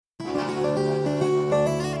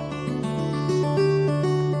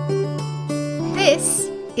This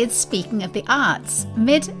is Speaking of the Arts,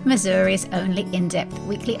 Mid-Missouri's only in-depth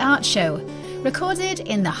weekly art show, recorded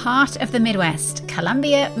in the heart of the Midwest,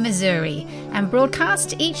 Columbia, Missouri, and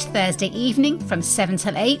broadcast each Thursday evening from 7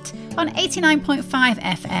 till 8 on 89.5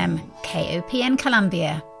 FM, KOPN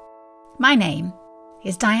Columbia. My name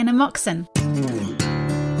is Diana Moxon.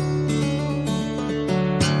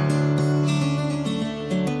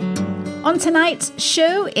 On tonight's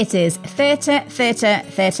show, it is theatre,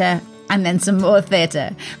 and then some more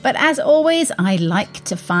theatre. But as always, I like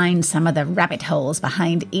to find some of the rabbit holes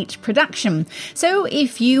behind each production. So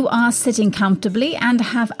if you are sitting comfortably and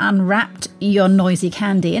have unwrapped your noisy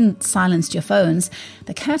candy and silenced your phones,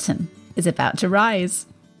 the curtain is about to rise.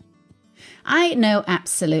 I know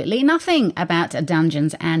absolutely nothing about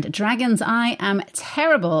Dungeons and Dragons. I am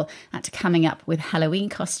terrible at coming up with Halloween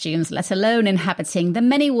costumes, let alone inhabiting the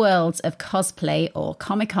many worlds of cosplay or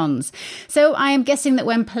Comic-Cons. So I am guessing that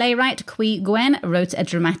when playwright Qui Gwen wrote a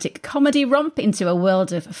dramatic comedy romp into a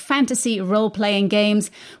world of fantasy role-playing games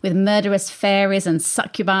with murderous fairies and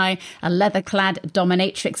succubi, a leather-clad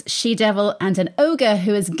dominatrix she-devil, and an ogre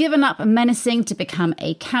who has given up menacing to become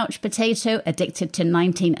a couch potato addicted to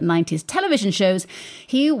 1990s television shows,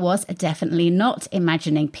 he was definitely not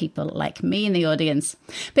imagining people like me in the audience.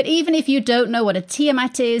 But even if you don't know what a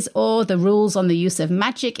Tiamat is or the rules on the use of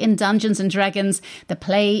magic in Dungeons and Dragons, the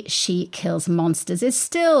play She Kills Monsters is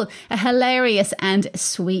still a hilarious and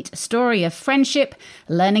sweet story of friendship,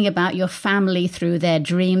 learning about your family through their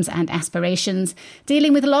dreams and aspirations,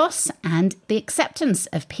 dealing with loss and the acceptance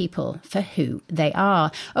of people for who they are.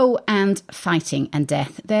 Oh, and fighting and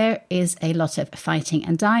death. There is a lot of fighting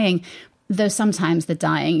and dying, though sometimes the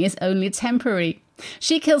dying is only temporary.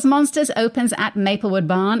 She Kills Monsters opens at Maplewood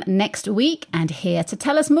Barn next week, and here to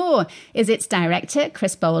tell us more is its director,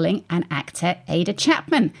 Chris Bowling, and actor Ada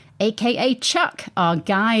Chapman, aka Chuck, our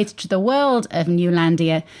guide to the world of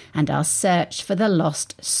Newlandia and our search for the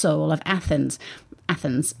lost soul of Athens,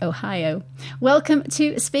 Ohio. Welcome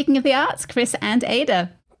to Speaking of the Arts, Chris and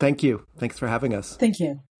Ada. Thank you. Thanks for having us. Thank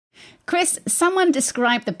you. Chris, someone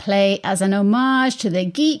described the play as an homage to the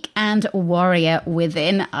geek and warrior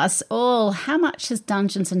within us all. How much has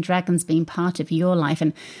Dungeons and Dragons been part of your life,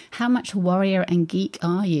 and how much warrior and geek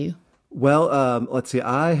are you? Well, let's see.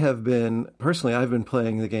 I've been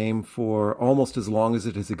playing the game for almost as long as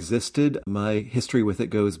it has existed. My history with it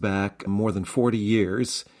goes back more than 40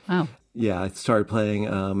 years. Wow. Yeah, I started playing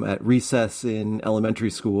at recess in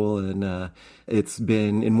elementary school, and it's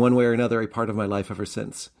been, in one way or another, a part of my life ever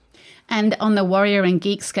since. And on the warrior and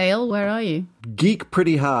geek scale, where are you? Geek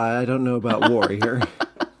pretty high. I don't know about warrior.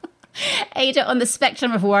 Ada, on the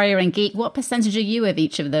spectrum of warrior and geek, what percentage are you of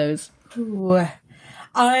each of those? Ooh,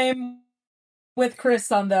 I'm with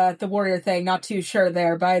Chris on the warrior thing. Not too sure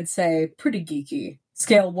there, but I'd say pretty geeky.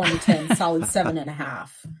 Scale 1 to 10, solid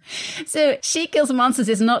 7.5. So She Kills Monsters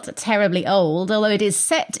is not terribly old, although it is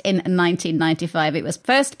set in 1995. It was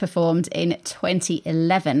first performed in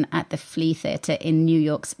 2011 at the Flea Theatre in New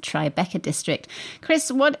York's Tribeca district.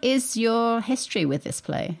 Chris, what is your history with this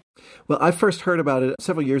play? Well, I first heard about it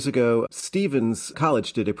several years ago. Stevens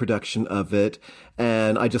College did a production of it,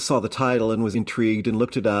 and I just saw the title and was intrigued and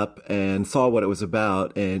looked it up and saw what it was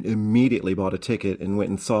about and immediately bought a ticket and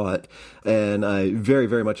went and saw it. And I very,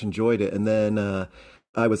 very much enjoyed it. And then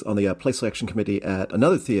I was on the play selection committee at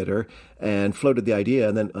another theater and floated the idea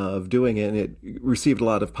of doing it, and it received a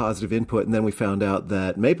lot of positive input. And then we found out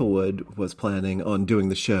that Maplewood was planning on doing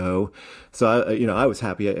the show. So I was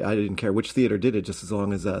happy. I didn't care which theater did it, just as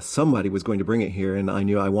long as somebody was going to bring it here, and I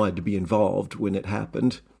knew I wanted to be involved when it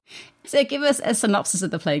happened. So give us a synopsis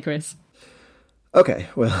of the play, Chris. Okay,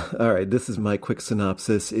 well, all right. This is my quick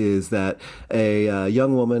synopsis, is that a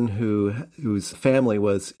young woman whose family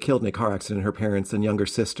was killed in a car accident, her parents and younger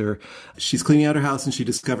sister, she's cleaning out her house and she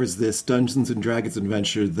discovers this Dungeons and Dragons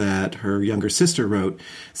adventure that her younger sister wrote.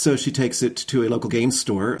 So she takes it to a local game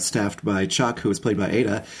store staffed by Chuck, who is played by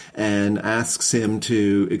Ada, and asks him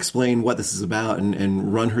to explain what this is about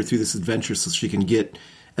and run her through this adventure so she can get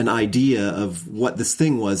an idea of what this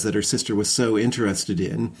thing was that her sister was so interested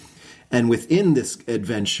in. And within this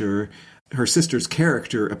adventure, her sister's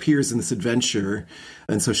character appears in this adventure.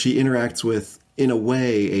 And so she interacts with, in a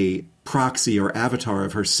way, a proxy or avatar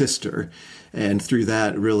of her sister. And through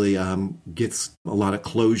that, really gets a lot of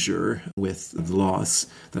closure with the loss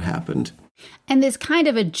that happened. And there's kind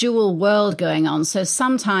of a dual world going on. So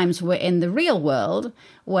sometimes we're in the real world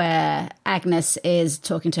where Agnes is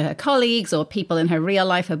talking to her colleagues or people in her real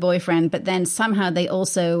life, her boyfriend, but then somehow they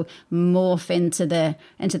also morph into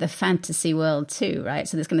the fantasy world too, right?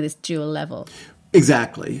 So there's kind of this dual level.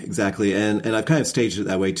 Exactly. And I've kind of staged it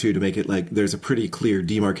that way too, to make it like there's a pretty clear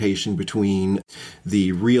demarcation between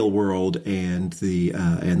the real world and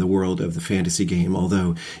the world of the fantasy game,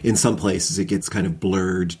 although in some places it gets kind of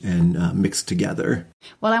blurred and mixed together.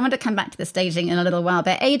 Well, I want to come back to the staging in a little while,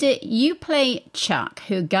 but Ada, you play Chuck,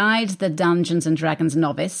 who guides the Dungeons and Dragons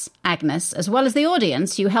novice, Agnes, as well as the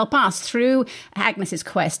audience. You help us through Agnes's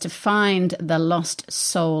quest to find the lost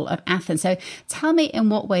soul of Athens. So tell me in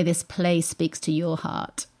what way this play speaks to your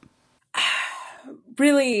heart.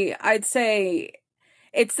 Really, I'd say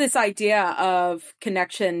it's this idea of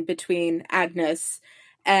connection between Agnes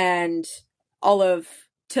and all of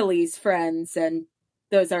Tilly's friends, and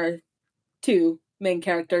those are two main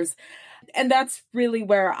characters. And that's really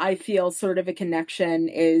where I feel sort of a connection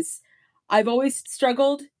is. I've always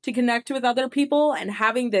struggled to connect with other people, and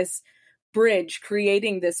having this bridge,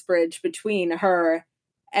 creating this bridge between her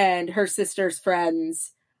and her sister's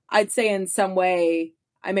friends, I'd say in some way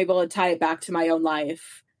I'm able to tie it back to my own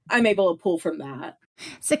life. I'm able to pull from that.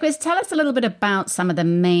 So Chris, tell us a little bit about some of the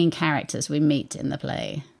main characters we meet in the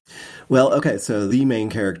play. Well, okay, so the main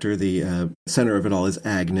character, the center of it all, is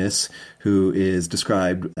Agnes, who is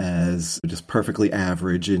described as just perfectly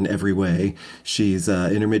average in every way. She's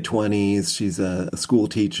in her mid-20s, she's a school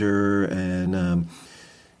teacher, and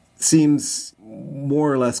seems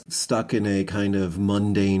more or less stuck in a kind of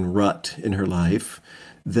mundane rut in her life.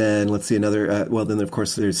 Then, let's see, another, then of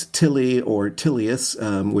course there's Tilly, or Tilius,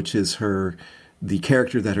 which is the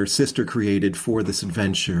character that her sister created for this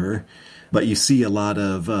adventure. But you see a lot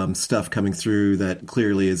of stuff coming through that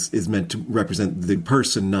clearly is meant to represent the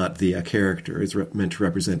person, not the character. It's meant to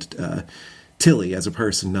represent Tilly as a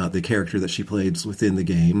person, not the character that she plays within the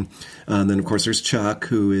game. Then, of course, there's Chuck,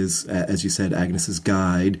 who is, as you said, Agnes's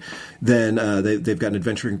guide. Then they've got an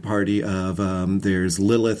adventuring party of, there's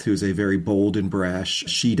Lilith, who's a very bold and brash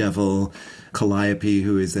she-devil, Calliope,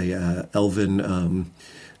 who is a elven...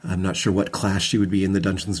 I'm not sure what class she would be in the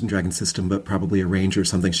Dungeons and Dragons system, but probably a ranger or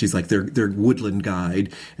something. She's like their woodland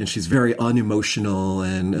guide, and she's very unemotional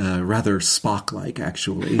and rather Spock-like,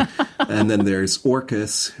 actually. And then there's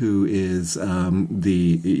Orcus, who is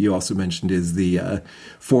you also mentioned is the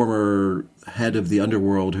former head of the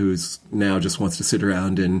underworld, who's now just wants to sit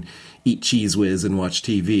around and eat Cheese Whiz and watch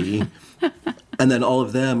TV. And then all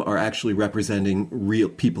of them are actually representing real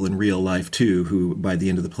people in real life, too, who by the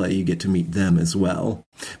end of the play, you get to meet them as well.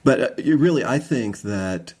 But really, I think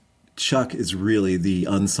that Chuck is really the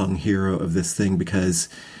unsung hero of this thing, because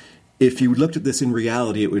if you looked at this in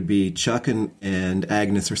reality, it would be Chuck and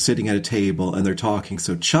Agnes are sitting at a table and they're talking.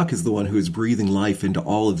 So Chuck is the one who is breathing life into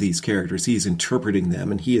all of these characters. He's interpreting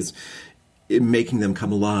them and he is making them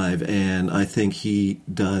come alive. And I think he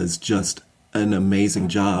does just an amazing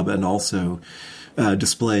job, and also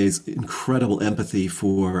displays incredible empathy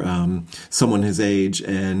for someone his age,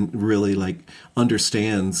 and really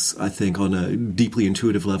understands, I think, on a deeply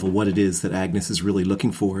intuitive level what it is that Agnes is really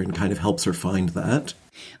looking for, and kind of helps her find that.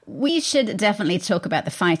 We should definitely talk about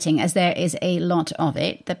the fighting, as there is a lot of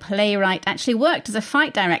it. The playwright actually worked as a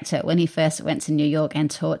fight director when he first went to New York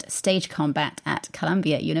and taught stage combat at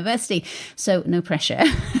Columbia University. So no pressure.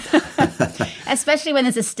 Especially when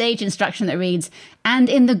there's a stage instruction that reads, "and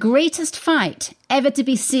in the greatest fight ever to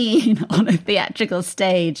be seen on a theatrical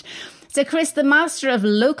stage." So, Chris, the master of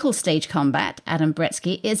local stage combat, Adam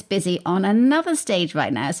Bretsky, is busy on another stage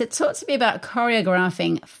right now. So talk to me about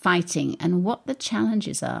choreographing fighting and what the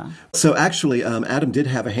challenges are. So actually, Adam did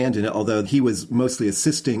have a hand in it, although he was mostly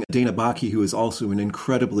assisting Dana Baki, who is also an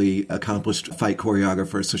incredibly accomplished fight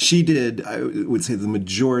choreographer. So she did, I would say, the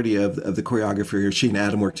majority of the choreography. She and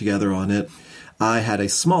Adam worked together on it. I had a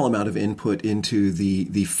small amount of input into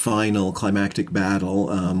the final climactic battle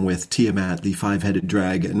with Tiamat, the five-headed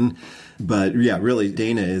dragon. But yeah, really,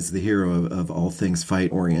 Dana is the hero of all things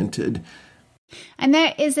fight-oriented. And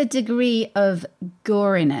there is a degree of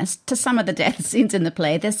goriness to some of the death scenes in the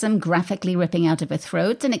play. There's some graphically ripping out of a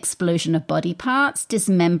throat, an explosion of body parts,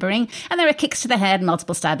 dismembering, and there are kicks to the head,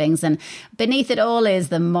 multiple stabbings. And beneath it all is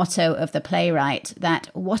the motto of the playwright that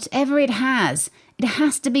whatever it has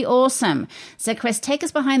to be awesome. So, Chris, take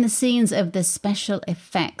us behind the scenes of the special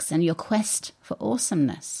effects and your quest for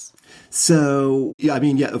awesomeness. So,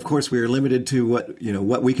 of course, we are limited to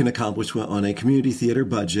what we can accomplish on a community theater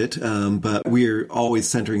budget, but we're always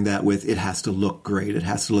centering that with it has to look great, it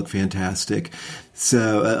has to look fantastic.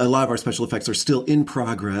 So a lot of our special effects are still in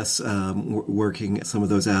progress, working some of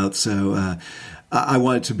those out. So I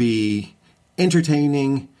want it to be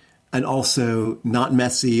entertaining and also not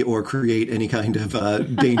messy or create any kind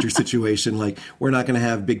of danger situation. Like, we're not going to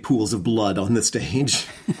have big pools of blood on the stage.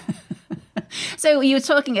 So you were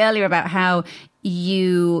talking earlier about how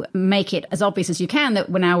you make it as obvious as you can that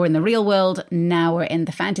now we're in the real world, now we're in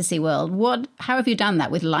the fantasy world. How have you done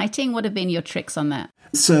that with lighting? What have been your tricks on that?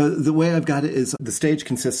 So the way I've got it is the stage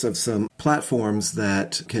consists of some platforms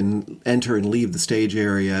that can enter and leave the stage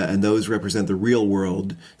area, and those represent the real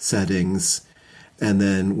world settings. And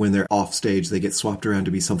then when they're off stage, they get swapped around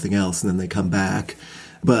to be something else, and then they come back.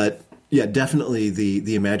 But yeah, definitely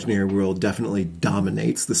the imaginary world definitely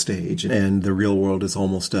dominates the stage, and the real world is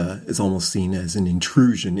almost seen as an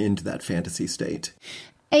intrusion into that fantasy state.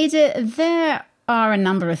 Ada, there are a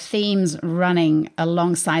number of themes running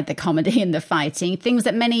alongside the comedy and the fighting, things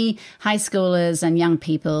that many high schoolers and young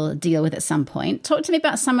people deal with at some point. Talk to me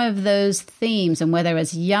about some of those themes and whether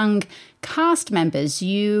as young cast members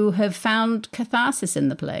you have found catharsis in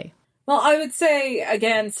the play. Well, I would say,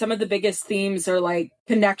 again, some of the biggest themes are like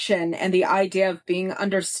connection and the idea of being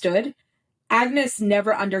understood. Agnes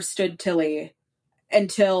never understood Tilly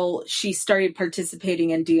until she started participating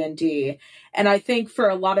in D&D. And I think for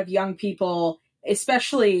a lot of young people,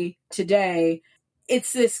 especially today,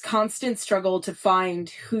 it's this constant struggle to find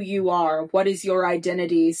who you are, what is your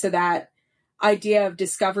identity, so that idea of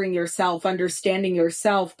discovering yourself, understanding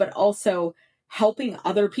yourself, but also helping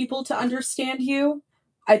other people to understand you.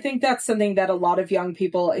 I think that's something that a lot of young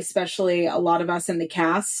people, especially a lot of us in the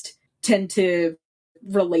cast, tend to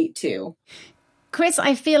relate to. Chris,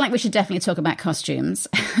 I feel like we should definitely talk about costumes.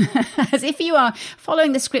 As if you are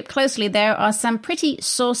following the script closely, there are some pretty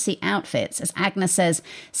saucy outfits. As Agnes says,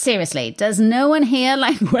 seriously, does no one here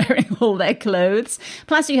like wearing all their clothes?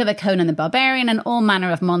 Plus you have a Conan the Barbarian and all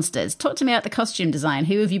manner of monsters. Talk to me about the costume design.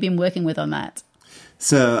 Who have you been working with on that?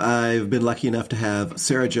 So I've been lucky enough to have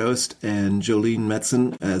Sarah Jost and Jolene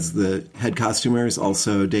Metzen as the head costumers.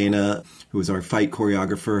 Also Dana, who is our fight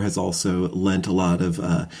choreographer, has also lent a lot of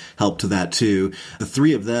help to that too. The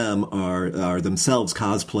three of them are themselves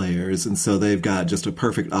cosplayers, and so they've got just a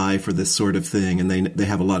perfect eye for this sort of thing, and they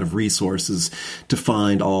have a lot of resources to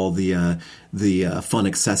find all the fun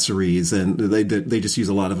accessories, and they just use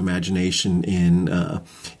a lot of imagination in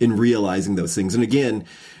realizing those things. And again,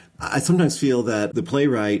 I sometimes feel that the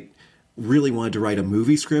playwright really wanted to write a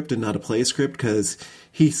movie script and not a play script, because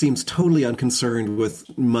he seems totally unconcerned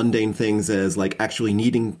with mundane things as like actually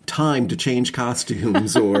needing time to change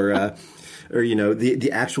costumes or you know,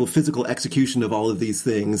 the actual physical execution of all of these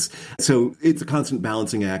things. So it's a constant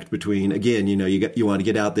balancing act between, again, you know, you want to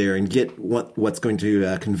get out there and get what's going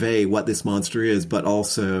to convey what this monster is, but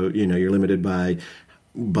also, you know, you're limited by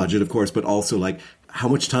budget, of course, but also like, how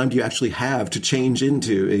much time do you actually have to change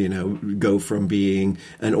into, you know, go from being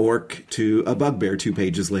an orc to a bugbear 2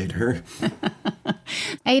 pages later?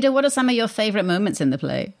 Ada, what are some of your favorite moments in the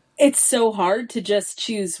play? It's so hard to just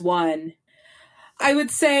choose one. I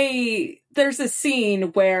would say there's a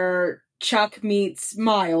scene where Chuck meets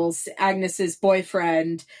Miles, Agnes's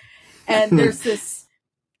boyfriend, and there's this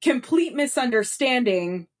complete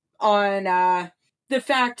misunderstanding on the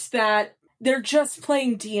fact that they're just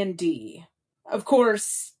playing D&D. Of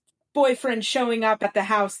course, boyfriend showing up at the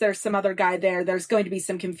house, there's some other guy there, there's going to be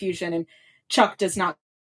some confusion, and Chuck does not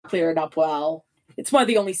clear it up well. It's one of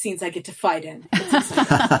the only scenes I get to fight in.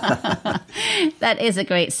 That is a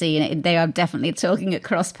great scene. They are definitely talking at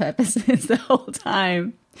cross purposes the whole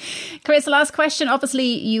time. Chris, last question. Obviously,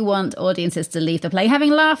 you want audiences to leave the play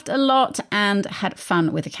having laughed a lot and had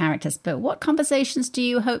fun with the characters. But what conversations do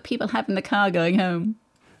you hope people have in the car going home?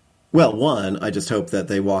 Well, one, I just hope that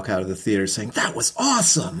they walk out of the theater saying, that was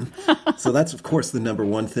awesome. So that's, of course, the number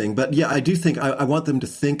one thing. But yeah, I do think I want them to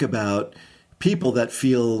think about people that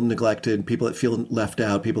feel neglected, people that feel left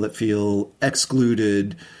out, people that feel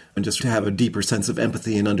excluded, and just to have a deeper sense of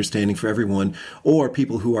empathy and understanding for everyone, or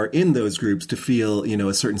people who are in those groups to feel, you know,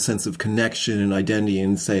 a certain sense of connection and identity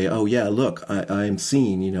and say, oh, yeah, look, I am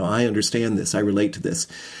seen, you know, I understand this, I relate to this.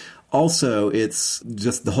 Also, it's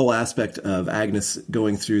just the whole aspect of Agnes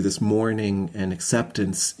going through this mourning and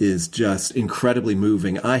acceptance is just incredibly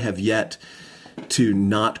moving. I have yet to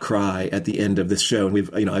not cry at the end of this show.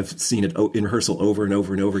 And I've seen it in rehearsal over and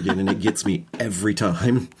over and over again, and it gets me every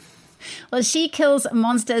time. Well, She Kills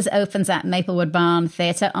Monsters opens at Maplewood Barn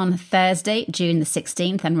Theatre on Thursday, June the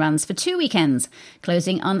 16th, and runs for 2 weekends,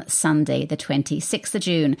 closing on Sunday, the 26th of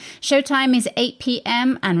June. Showtime is 8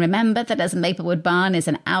 p.m, and remember that as Maplewood Barn is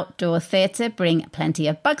an outdoor theatre, bring plenty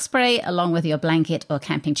of bug spray along with your blanket or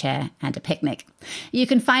camping chair and a picnic. You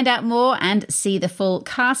can find out more and see the full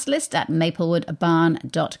cast list at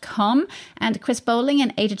maplewoodbarn.com. And Chris Bowling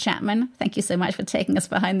and Ada Chapman, thank you so much for taking us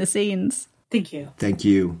behind the scenes. Thank you. Thank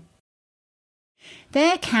you.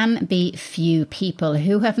 There can be few people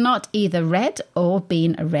who have not either read or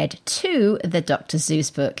been read to the Dr.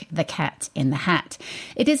 Seuss book, The Cat in the Hat.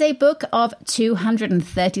 It is a book of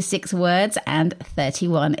 236 words and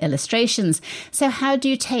 31 illustrations. So how do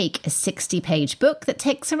you take a 60-page book that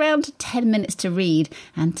takes around 10 minutes to read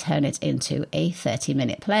and turn it into a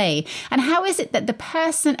 30-minute play? And how is it that the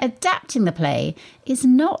person adapting the play is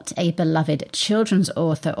not a beloved children's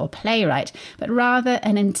author or playwright, but rather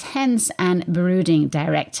an intense and brooding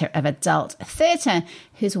director of adult theatre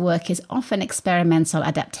whose work is often experimental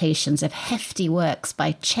adaptations of hefty works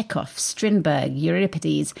by Chekhov, Strindberg,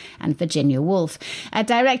 Euripides and Virginia Woolf, a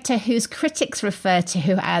director whose critics refer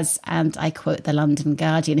to as, and I quote the London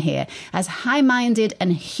Guardian here, as high-minded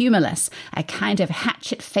and humourless, a kind of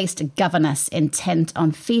hatchet-faced governess intent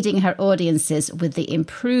on feeding her audiences with the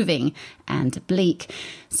improving and bleak.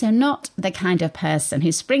 So not the kind of person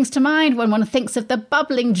who springs to mind when one thinks of the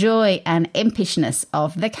bubbling joy and impishness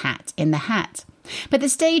of The Cat in the Hat. But the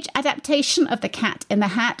stage adaptation of The Cat in the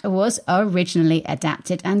Hat was originally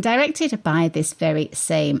adapted and directed by this very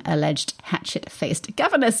same alleged hatchet-faced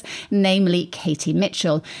governess, namely Katie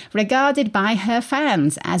Mitchell, regarded by her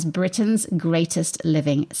fans as Britain's greatest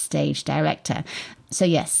living stage director. So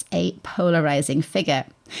yes, a polarising figure.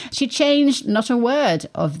 She changed not a word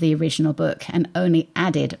of the original book and only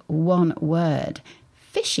added one word: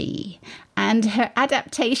 fishy. And her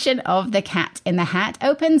adaptation of The Cat in the Hat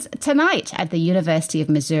opens tonight at the University of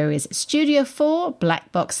Missouri's Studio 4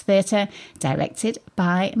 Black Box Theatre, directed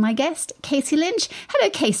by my guest, Casey Lynch. Hello,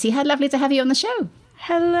 Casey. How lovely to have you on the show.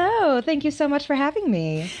 Hello. Thank you so much for having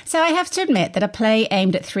me. So I have to admit that a play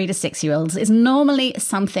aimed at 3 to 6-year-olds is normally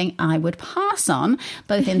something I would pass on,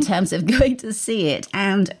 both in terms of going to see it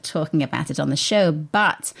and talking about it on the show.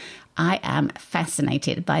 But I am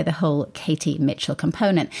fascinated by the whole Katie Mitchell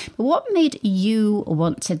component. But what made you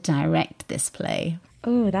want to direct this play?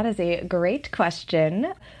 Oh, that is a great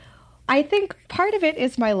question. I think part of it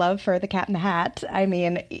is my love for The Cat in the Hat. I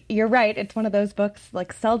mean, you're right. It's one of those books,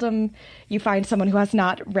 like seldom you find someone who has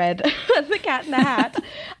not read The Cat in the Hat.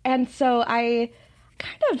 And so I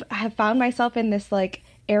kind of have found myself in this like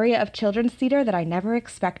area of children's theater that I never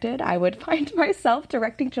expected I would find myself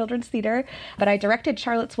directing children's theater. But I directed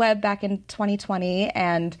Charlotte's Web back in 2020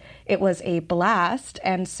 and it was a blast.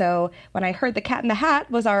 And so when I heard The Cat in the Hat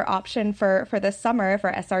was our option for this summer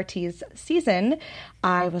for SRT's season,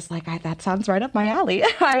 I was like, that sounds right up my alley.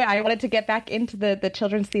 I wanted to get back into the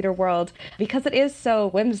children's theater world because it is so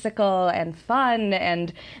whimsical and fun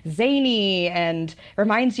and zany and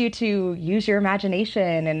reminds you to use your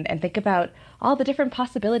imagination and think about all the different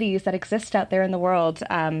possibilities that exist out there in the world,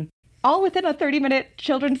 all within a 30-minute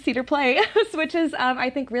children's theater play, which is,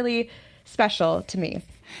 I think, really special to me.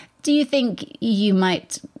 Do you think you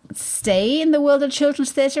might stay in the world of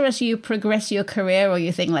children's theatre as you progress your career, or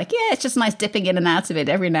you think like, yeah, it's just nice dipping in and out of it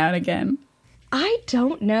every now and again? I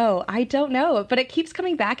don't know, but it keeps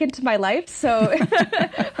coming back into my life, so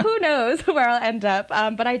who knows where I'll end up.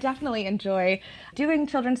 But I definitely enjoy doing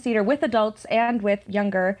children's theater with adults and with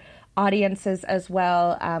younger audiences as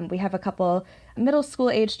well. We have a couple middle school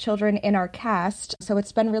age children in our cast, so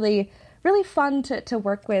it's been really fun to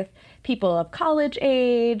work with people of college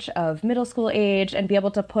age, of middle school age, and be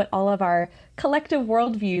able to put all of our collective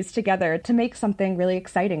worldviews together to make something really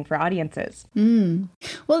exciting for audiences.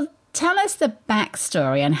 Well, tell us the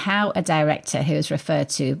backstory on how a director who is referred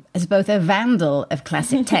to as both a vandal of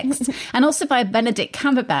classic texts and also by Benedict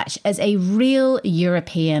Cumberbatch as a real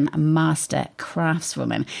European master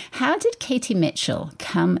craftswoman. How did Katie Mitchell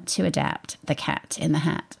come to adapt The Cat in the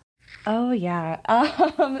Hat? Oh, yeah.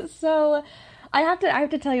 So I have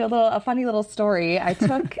to tell you a funny little story. I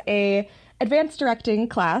took a advanced directing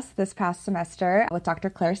class this past semester with Dr.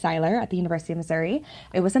 Claire Seiler at the University of Missouri.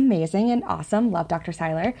 It was amazing and awesome. Love Dr.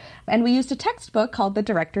 Seiler. And we used a textbook called The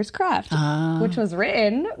Director's Craft, which was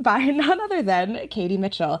written by none other than Katie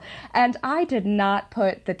Mitchell. And I did not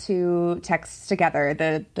put the two texts together,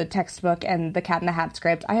 the textbook and the Cat in the Hat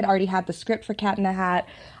script. I had already had the script for Cat in the Hat.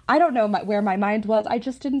 I don't know where my mind was. I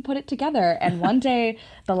just didn't put it together. And one day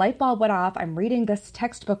the light bulb went off. I'm reading this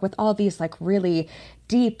textbook with all these like really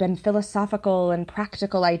deep and philosophical and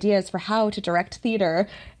practical ideas for how to direct theater.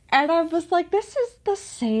 And I was like, this is the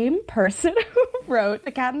same person who wrote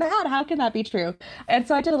The Cat in the Hat. How can that be true? And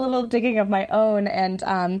so I did a little digging of my own.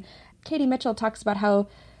 And Katie Mitchell talks about how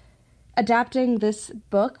adapting this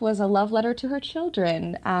book was a love letter to her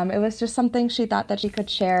children. It was just something she thought that she could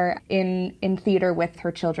share in theater with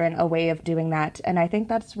her children, a way of doing that. And I think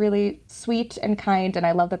that's really sweet and kind. And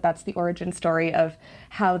I love that that's the origin story of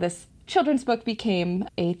how this children's book became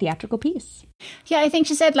a theatrical piece. Yeah, I think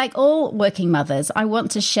she said, like all working mothers, I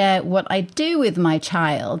want to share what I do with my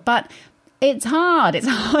child, but it's hard. It's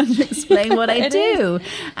hard to explain what I do.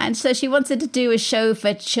 And so she wanted to do a show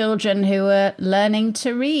for children who are learning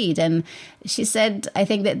to read. And she said, I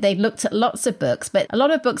think that they looked at lots of books, but a lot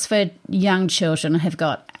of books for young children have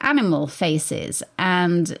got animal faces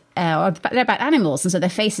and they're about animals. And so their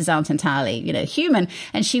faces aren't entirely, human.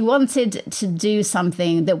 And she wanted to do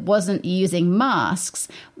something that wasn't using masks,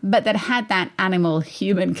 but that had that animal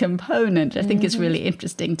human component, I think is really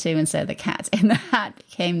interesting too. And so The Cat in the Hat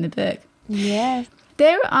became the book. Yes.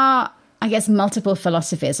 There are, I guess, multiple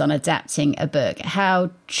philosophies on adapting a book.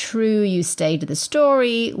 How true you stay to the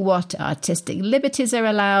story, what artistic liberties are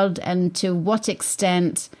allowed, and to what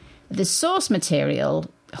extent the source material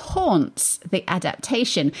haunts the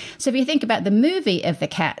adaptation. So if you think about the movie of The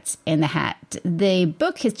Cat in the Hat, the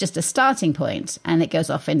book is just a starting point and it goes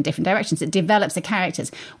off in different directions. It develops the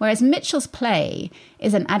characters, whereas Mitchell's play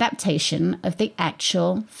is an adaptation of the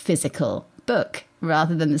actual physical book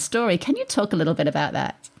rather than the story. Can you talk a little bit about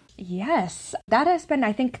that? Yes, that has been,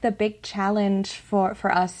 I think, the big challenge for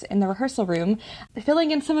us in the rehearsal room,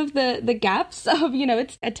 filling in some of the gaps of,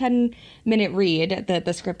 it's a 10-minute read,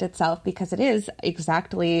 the script itself, because it is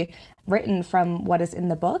exactly written from what is in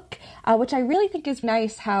the book, which I really think is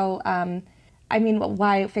nice how,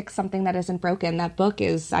 why fix something that isn't broken? That book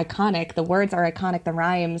is iconic. The words are iconic, the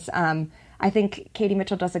rhymes. I think Katie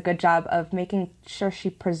Mitchell does a good job of making sure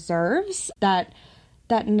she preserves that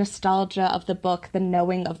nostalgia of the book, the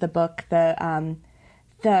knowing of the book, the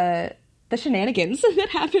shenanigans that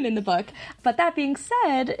happen in the book. But that being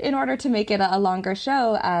said, in order to make it a longer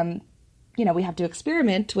show, we have to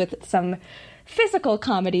experiment with some physical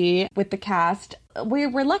comedy with the cast.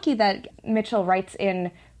 We're lucky that Mitchell writes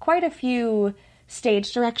in quite a few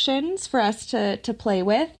stage directions for us to play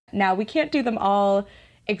with. Now, we can't do them all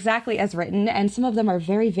exactly as written, and some of them are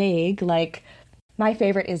very vague, like my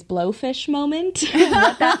favorite is blowfish moment.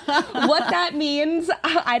 what that means,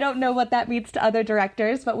 I don't know what that means to other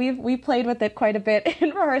directors, but we've played with it quite a bit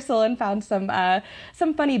in rehearsal and found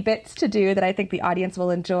some funny bits to do that I think the audience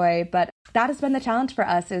will enjoy. But that has been the challenge for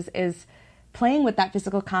us is playing with that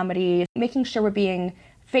physical comedy, making sure we're being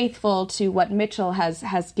faithful to what Mitchell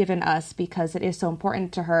has given us, because it is so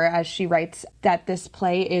important to her, as she writes, that this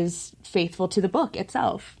play is faithful to the book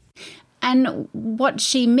itself. And what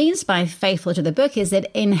she means by faithful to the book is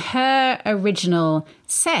that in her original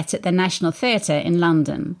set at the National Theatre in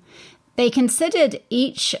London, they considered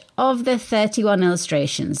each of the 31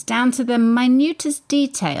 illustrations down to the minutest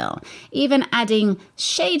detail, even adding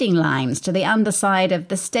shading lines to the underside of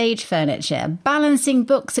the stage furniture, balancing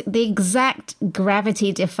books at the exact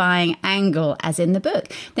gravity-defying angle as in the book.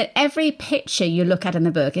 That every picture you look at in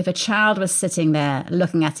the book, if a child was sitting there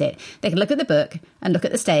looking at it, they can look at the book and look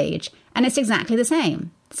at the stage, and it's exactly the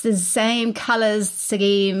same. It's the same colours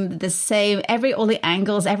scheme, the same, all the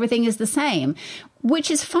angles, everything is the same,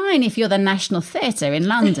 which is fine if you're the National Theatre in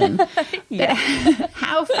London. Yeah. But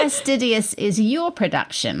how fastidious is your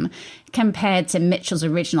production compared to Mitchell's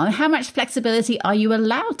original? And how much flexibility are you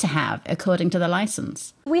allowed to have according to the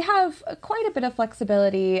license? We have quite a bit of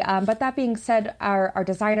flexibility, but that being said, our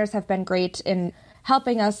designers have been great in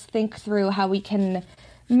helping us think through how we can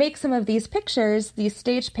make some of these pictures, these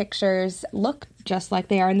stage pictures, look just like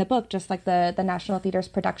they are in the book, just like the National Theatre's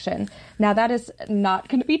production. Now, that is not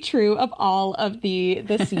going to be true of all of the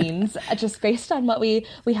scenes, just based on what we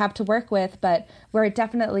have to work with, but we're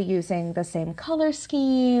definitely using the same color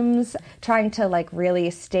schemes, trying to really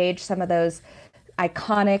stage some of those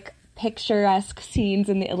iconic picturesque scenes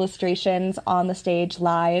in the illustrations on the stage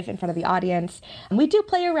live in front of the audience. And we do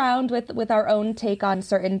play around with our own take on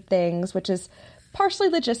certain things, which is partially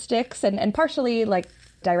logistics and partially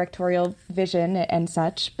directorial vision and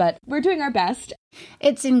such, but we're doing our best.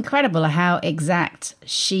 It's incredible how exact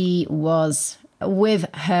she was with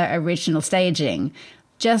her original staging.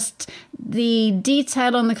 Just the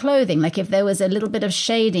detail on the clothing, like if there was a little bit of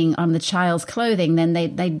shading on the child's clothing, then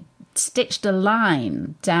they stitched a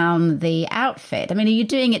line down the outfit. I mean, are you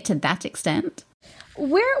doing it to that extent?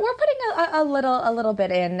 We're putting a little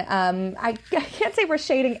bit in. I can't say we're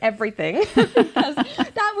shading everything because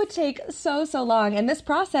that would take so long. And this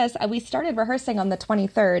process, we started rehearsing on the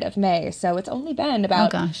 23rd of May, so it's only been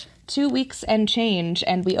about 2 weeks and change,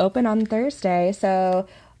 and we open on Thursday. So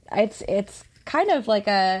it's kind of like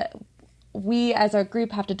we as a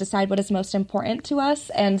group have to decide what is most important to us,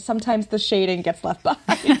 and sometimes the shading gets left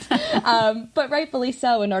behind. But rightfully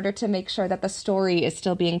so, in order to make sure that the story is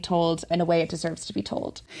still being told in a way it deserves to be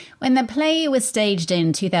told. When the play was staged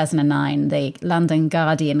in 2009, the London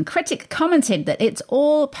Guardian critic commented that it's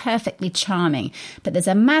all perfectly charming, but there's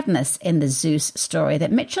a madness in the Zeus story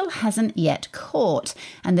that Mitchell hasn't yet caught,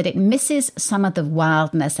 and that it misses some of the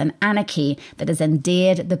wildness and anarchy that has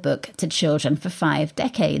endeared the book to children for 5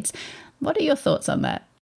 decades. What are your thoughts on that?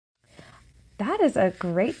 That is a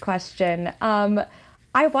great question.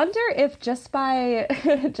 I wonder if just by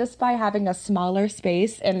having a smaller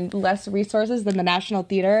space and less resources than the National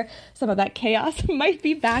Theatre, some of that chaos might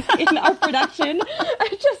be back in our production.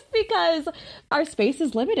 Just because our space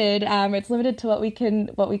is limited. It's limited to what we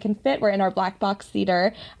can fit. We're in our black box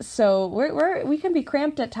theater, so we can be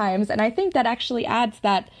cramped at times, and I think that actually adds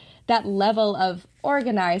that level of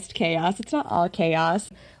organized chaos. It's not all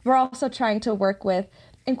chaos. We're also trying to work with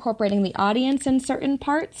incorporating the audience in certain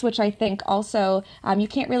parts, which I think also you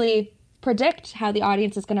can't really predict how the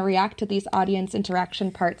audience is going to react to these audience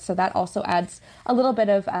interaction parts. So that also adds a little bit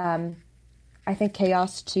of, I think,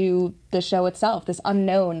 chaos to the show itself, this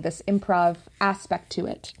unknown, this improv aspect to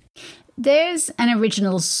it. There's an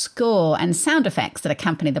original score and sound effects that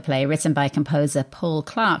accompany the play, written by composer Paul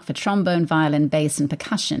Clark for trombone, violin, bass and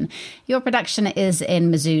percussion. Your production is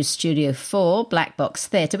in Mizzou's Studio 4, Black Box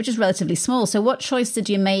Theatre, which is relatively small. So what choice did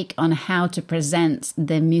you make on how to present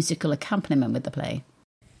the musical accompaniment with the play?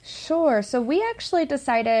 Sure. So we actually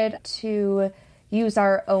decided to use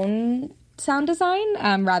our own sound design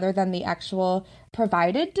rather than the actual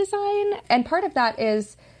provided design. And part of that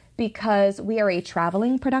is because we are a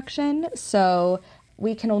traveling production, so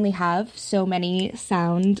we can only have so many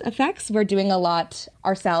sound effects. We're doing a lot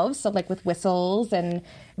ourselves, so like with whistles and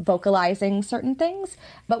vocalizing certain things.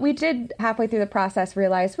 But we did, halfway through the process,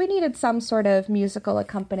 realize we needed some sort of musical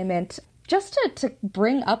accompaniment just to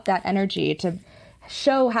bring up that energy, to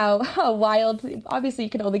show how wild. Obviously, you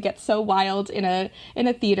can only get so wild in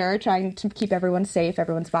a theater, trying to keep everyone safe,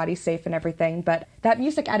 everyone's body safe and everything. But that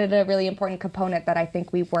music added a really important component that I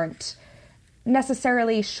think we weren't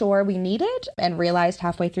necessarily sure we needed, and realized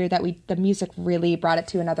halfway through that the music really brought it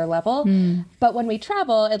to another level. But when we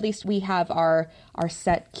travel, at least we have our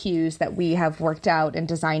set cues that we have worked out and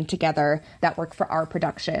designed together that work for our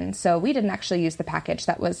production. So we didn't actually use the package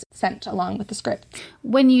that was sent along with the script.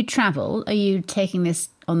 When you travel, are you taking this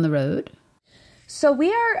on the road? So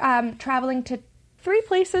we are traveling to 3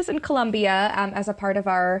 places in Colombia as a part of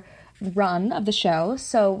our run of the show.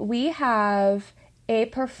 So we have a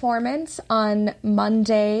performance on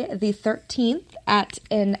Monday the 13th at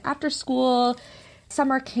an after-school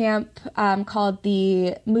summer camp called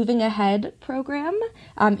the Moving Ahead program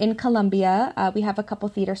in Colombia. We have a couple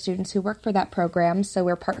theater students who work for that program, so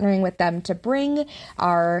we're partnering with them to bring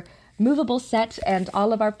our movable set and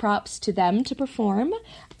all of our props to them to perform.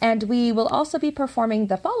 And we will also be performing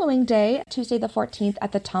the following day, Tuesday the 14th,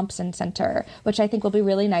 at the Thompson Center, which I think will be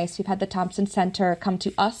really nice. We've had the Thompson Center come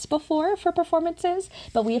to us before for performances,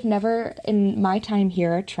 but we have never, in my time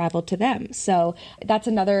here, traveled to them. So that's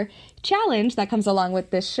another challenge that comes along with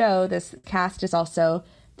this show. This cast is also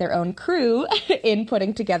their own crew in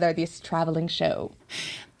putting together this traveling show.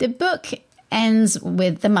 The book ends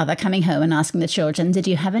with the mother coming home and asking the children, "Did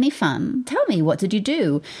you have any fun? Tell me, what did you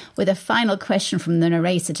do?" With a final question from the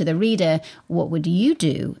narrator to the reader, what would you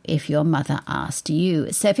do if your mother asked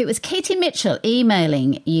you? So if it was Katie Mitchell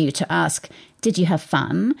emailing you to ask, "Did you have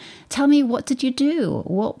fun? Tell me, what did you do?"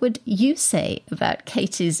 What would you say about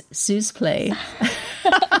Katie's Zeus play?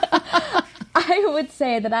 I would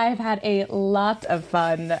say that I've had a lot of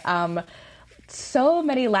fun. So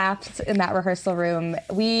many laughs in that rehearsal room.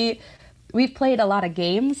 We've played a lot of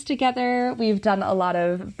games together. We've done a lot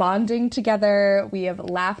of bonding together. We have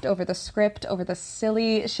laughed over the script, over the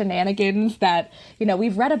silly shenanigans that,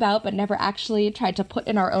 we've read about but never actually tried to put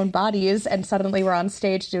in our own bodies. And suddenly we're on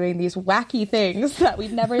stage doing these wacky things that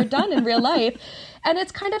we've never done in real life. And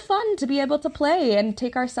it's kind of fun to be able to play and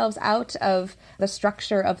take ourselves out of the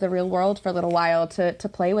structure of the real world for a little while to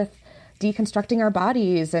play with deconstructing our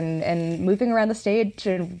bodies and moving around the stage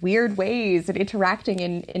in weird ways and interacting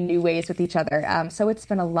in new ways with each other. So it's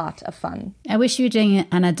been a lot of fun. I wish you were doing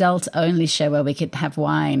an adult-only show where we could have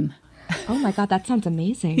wine. Oh my God, that sounds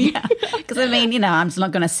amazing. Yeah, because I'm just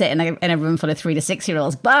not going to sit in a room full of 3 to 6 year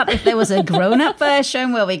olds. But if there was a grown-up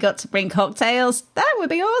version where we got to bring cocktails, that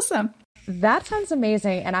would be awesome. That sounds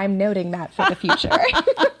amazing, and I'm noting that for the future.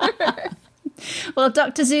 Well,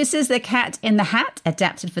 Dr. Seuss's The Cat in the Hat,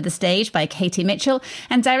 adapted for the stage by Katie Mitchell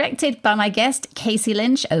and directed by my guest Casey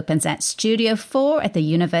Lynch, opens at Studio 4 at the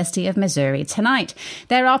University of Missouri tonight.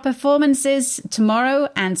 There are performances tomorrow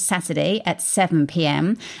and Saturday at 7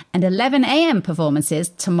 p.m. and 11 a.m. performances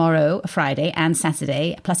tomorrow, Friday and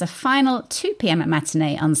Saturday, plus a final 2 p.m.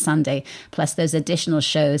 matinee on Sunday, plus those additional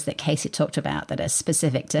shows that Casey talked about that are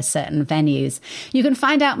specific to certain venues. You can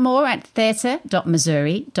find out more at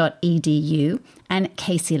theatre.missouri.edu. And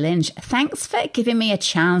Casey Lynch, thanks for giving me a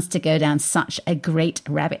chance to go down such a great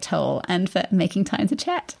rabbit hole and for making time to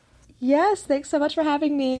chat. Yes, thanks so much for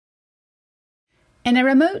having me. In a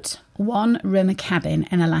remote one-room cabin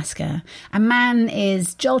in Alaska, a man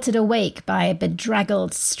is jolted awake by a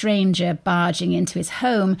bedraggled stranger barging into his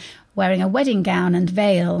home, wearing a wedding gown and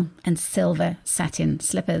veil and silver satin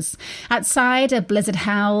slippers. Outside, a blizzard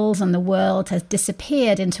howls and the world has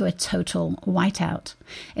disappeared into a total whiteout.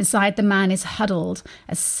 Inside, the man is huddled,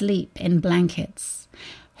 asleep in blankets.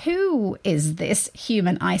 Who is this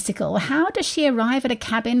human icicle? How does she arrive at a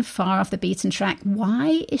cabin far off the beaten track?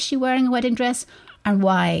 Why is she wearing a wedding dress? And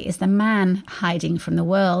why is the man hiding from the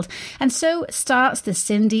world? And so starts the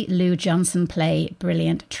Cindy Lou Johnson play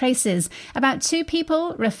Brilliant Traces, about two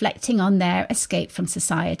people reflecting on their escape from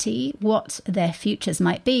society, what their futures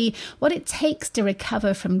might be, what it takes to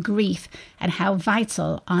recover from grief, and how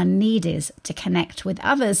vital our need is to connect with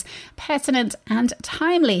others, pertinent and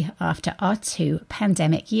timely after our 2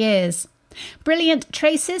 pandemic years. Brilliant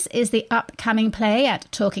Traces is the upcoming play at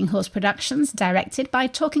Talking Horse Productions, directed by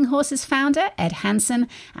Talking Horse's founder, Ed Hansen,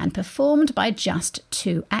 and performed by just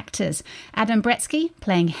 2 actors. Adam Bretsky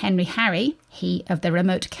playing Henry Harry, he of the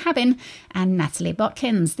remote cabin, and Natalie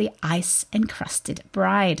Botkins, the ice-encrusted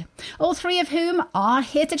bride. All 3 of whom are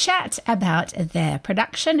here to chat about their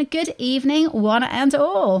production. Good evening, one and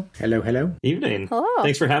all. Hello, hello. Evening. Hello.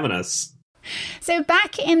 Thanks for having us. So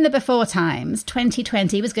back in the before times,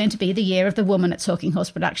 2020 was going to be the year of the woman at Talking Horse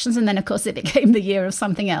Productions, and then, of course, it became the year of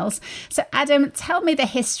something else. So, Adam, tell me the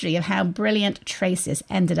history of how Brilliant Traces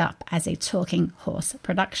ended up as a Talking Horse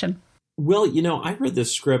production. Well, I read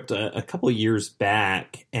this script a couple of years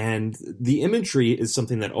back, and the imagery is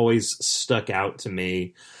something that always stuck out to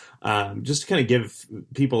me. Just to kind of give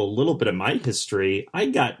people a little bit of my history, I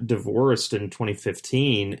got divorced in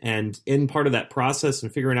 2015, and in part of that process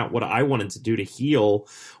and figuring out what I wanted to do to heal,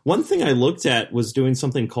 one thing I looked at was doing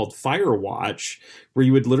something called Fire Watch, where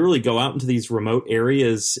you would literally go out into these remote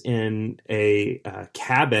areas in a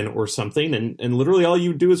cabin or something, and literally all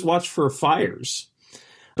you do is watch for fires.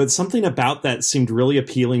 But something about that seemed really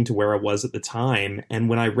appealing to where I was at the time, and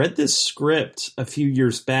when I read this script a few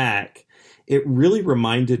years back, it really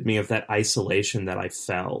reminded me of that isolation that I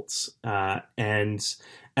felt. And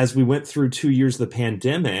as we went through 2 years of the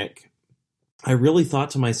pandemic, I really thought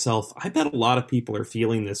to myself, I bet a lot of people are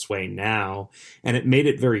feeling this way now. And it made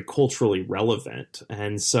it very culturally relevant.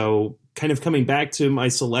 And so kind of coming back to my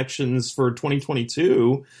selections for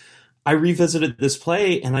 2022, I revisited this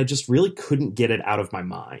play and I just really couldn't get it out of my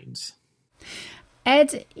mind.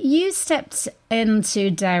 Ed, you stepped in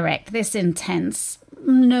to direct this intense,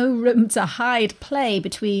 no room to hide play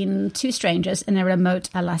between 2 strangers in a remote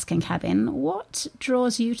Alaskan cabin. What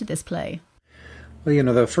draws you to this play?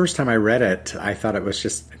 Well, the first time I read it, I thought it was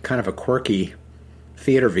just kind of a quirky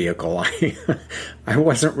theater vehicle. I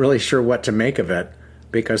wasn't really sure what to make of it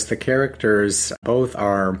because the characters both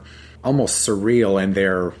are almost surreal in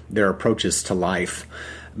their approaches to life.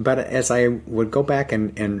 But as I would go back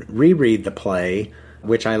and reread the play,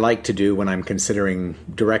 which I like to do when I'm considering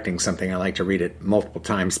directing something, I like to read it multiple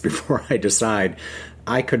times before I decide,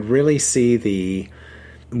 I could really see the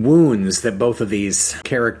wounds that both of these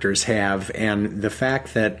characters have, and the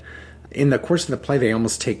fact that in the course of the play they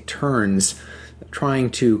almost take turns trying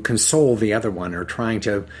to console the other one or trying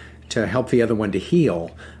to help the other one to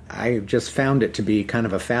heal. I just found it to be kind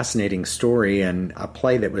of a fascinating story and a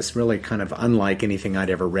play that was really kind of unlike anything I'd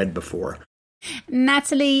ever read before.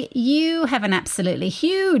 Natalie, you have an absolutely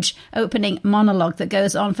huge opening monologue that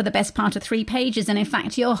goes on for the best part of 3 pages. And in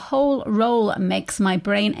fact, your whole role makes my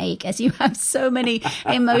brain ache as you have so many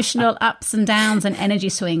emotional ups and downs and energy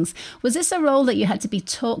swings. Was this a role that you had to be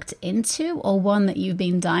talked into or one that you've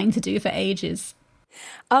been dying to do for ages?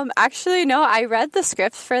 Actually, no, I read the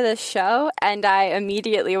script for this show and I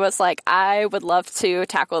immediately was like, I would love to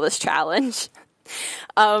tackle this challenge.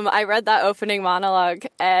 I read that opening monologue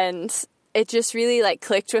and it just really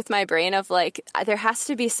clicked with my brain of there has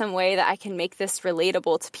to be some way that I can make this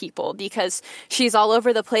relatable to people because she's all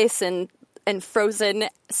over the place and and frozen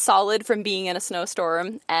solid from being in a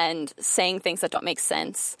snowstorm and saying things that don't make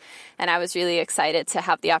sense. And I was really excited to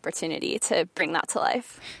have the opportunity to bring that to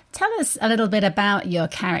life. Tell us a little bit about your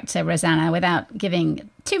character, Rosanna, without giving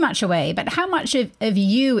too much away, but how much of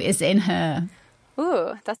you is in her?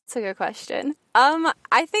 Ooh, that's a good question.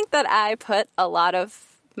 I think that I put a lot of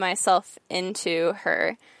myself into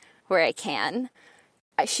her where I can.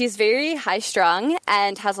 She's very high-strung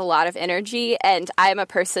and has a lot of energy, and I'm a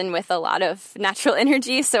person with a lot of natural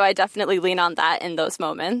energy, so I definitely lean on that in those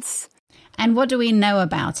moments. And what do we know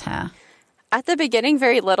about her? At the beginning,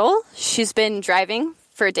 very little. She's been driving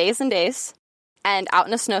for days and days and out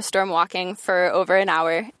in a snowstorm walking for over an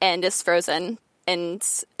hour and is frozen and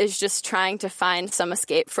is just trying to find some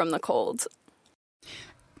escape from the cold.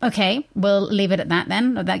 Okay, we'll leave it at that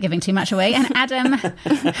then, without giving too much away. And Adam,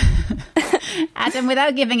 Adam,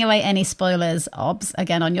 without giving away any spoilers,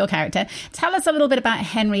 again, on your character, tell us a little bit about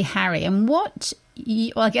Henry Harry and what,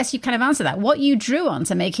 I guess you kind of answered that, what you drew on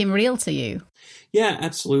to make him real to you. Yeah,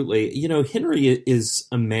 absolutely. Henry is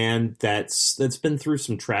a man that's been through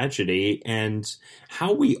some tragedy, and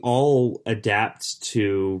how we all adapt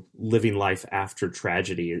to living life after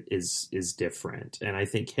tragedy is different. And I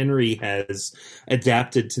think Henry has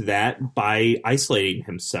adapted to that by isolating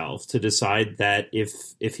himself, to decide that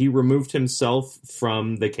if he removed himself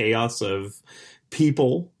from the chaos of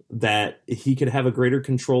people, that he could have a greater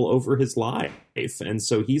control over his life. And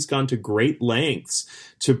so he's gone to great lengths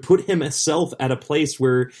to put himself at a place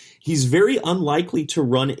where he's very unlikely to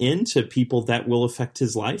run into people that will affect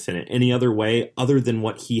his life in any other way other than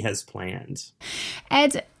what he has planned.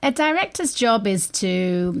 Ed, a director's job is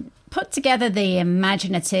to put together the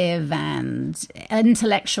imaginative and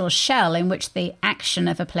intellectual shell in which the action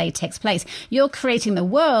of a play takes place. You're creating the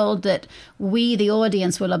world that we, the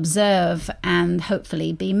audience, will observe and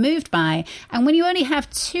hopefully be moved by. And when you only have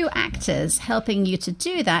two actors helping you to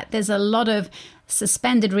do that, there's a lot of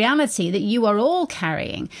suspended reality that you are all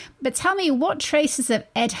carrying. But tell me, what traces of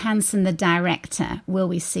Ed Hansen, the director, will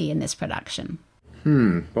we see in this production?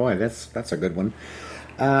 Boy, that's a good one.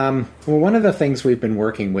 Well, one of the things we've been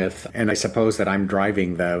working with, and I suppose that I'm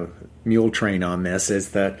driving the mule train on this,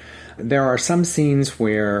 is that there are some scenes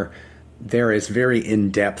where there is very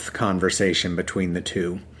in-depth conversation between the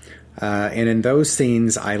two. And in those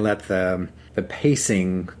scenes, I let the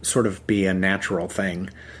pacing sort of be a natural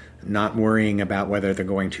thing, not worrying about whether they're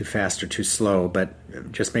going too fast or too slow,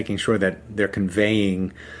 but just making sure that they're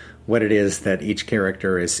conveying what it is that each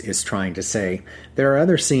character is trying to say. There are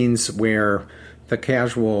other scenes where the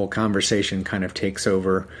casual conversation kind of takes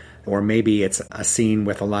over, or maybe it's a scene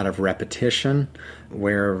with a lot of repetition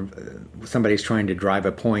where somebody's trying to drive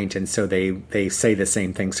a point, and so they say the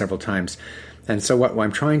same thing several times. And so what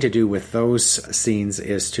I'm trying to do with those scenes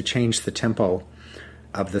is to change the tempo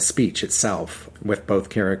of the speech itself with both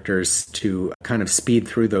characters, to kind of speed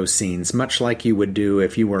through those scenes, much like you would do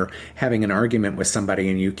if you were having an argument with somebody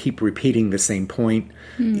and you keep repeating the same point.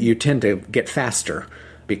 You tend to get faster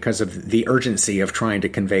because of the urgency of trying to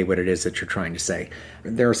convey what it is that you're trying to say.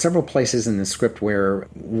 There are several places in the script where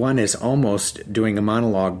one is almost doing a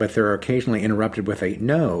monologue, but they're occasionally interrupted with a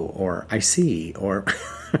no, or I see, or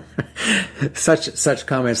such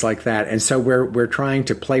comments like that. And so we're trying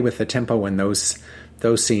to play with the tempo in those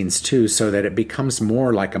scenes too, so that it becomes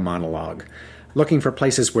more like a monologue. Looking for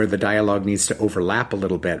places where the dialogue needs to overlap a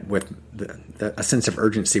little bit with a sense of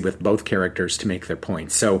urgency with both characters to make their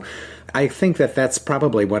point. So I think that that's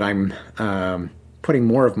probably what I'm putting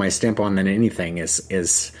more of my stamp on than anything,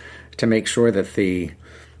 is to make sure that the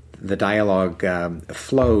dialogue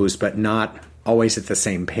flows, but not always at the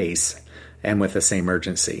same pace and with the same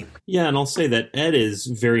urgency. Yeah, and I'll say that Ed is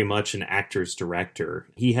very much an actor's director.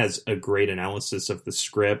 He has a great analysis of the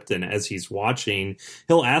script, and as he's watching,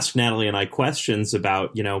 he'll ask Natalie and I questions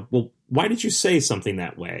about, well, why did you say something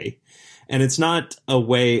that way? And it's not a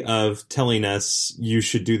way of telling us you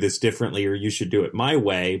should do this differently or you should do it my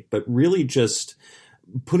way, but really just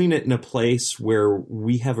putting it in a place where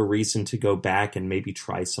we have a reason to go back and maybe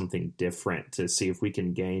try something different to see if we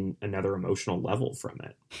can gain another emotional level from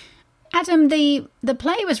it. Adam, the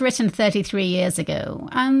play was written 33 years ago,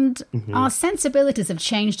 and our sensibilities have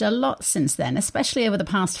changed a lot since then, especially over the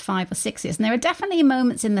past 5 or 6 years. And there are definitely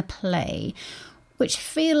moments in the play which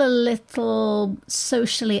feel a little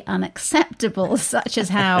socially unacceptable, such as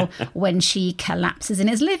how when she collapses in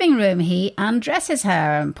his living room, he undresses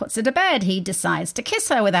her and puts her to bed. He decides to kiss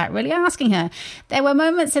her without really asking her. There were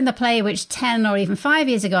moments in the play which 10 or even 5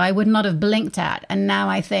 years ago I would not have blinked at, and now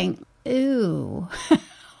I think, ooh.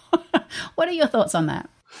 What are your thoughts on that?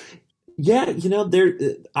 Yeah,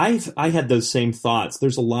 I had those same thoughts.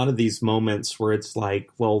 There's a lot of these moments where it's like,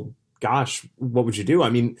 well, gosh, what would you do? I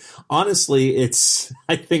mean, honestly,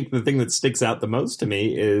 I think the thing that sticks out the most to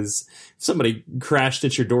me is if somebody crashed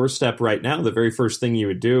at your doorstep right now, the very first thing you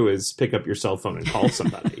would do is pick up your cell phone and call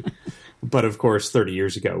somebody. But of course, 30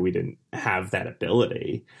 years ago, we didn't have that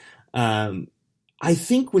ability. I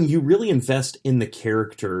think when you really invest in the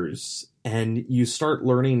characters and you start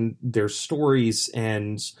learning their stories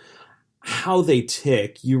and how they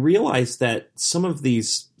tick, you realize that some of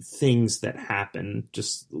these things that happen,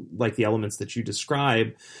 just like the elements that you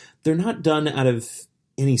describe, they're not done out of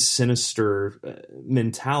any sinister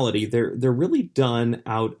mentality. They're really done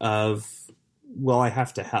out of, well, I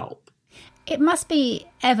have to help. It must be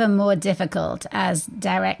ever more difficult as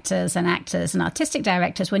directors and actors and artistic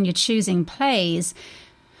directors when you're choosing plays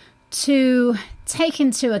to take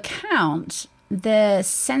into account the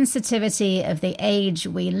sensitivity of the age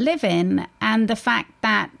we live in and the fact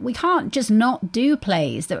that we can't just not do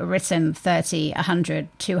plays that were written 30, 100,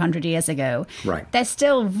 200 years ago. Right. They're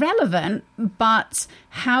still relevant, but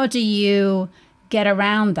how do you get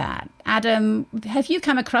around that? Adam, have you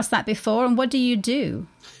come across that before, and what do you do?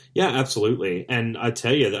 Yeah, absolutely. And I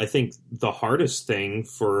tell you, I think the hardest thing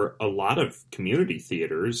for a lot of community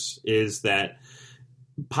theaters is that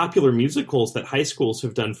popular musicals that high schools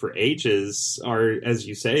have done for ages are, as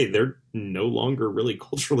you say, they're no longer really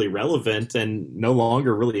culturally relevant and no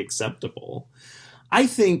longer really acceptable. I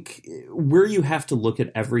think where you have to look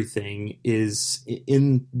at everything is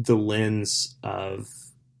in the lens of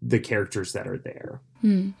the characters that are there.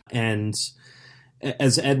 And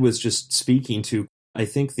as Ed was just speaking to, I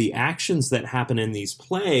think the actions that happen in these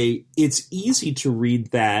play, it's easy to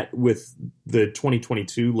read that with the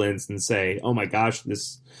 2022 lens and say, oh my gosh,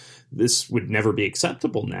 this would never be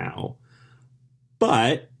acceptable now.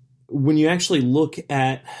 But when you actually look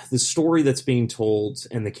at the story that's being told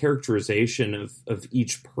and the characterization of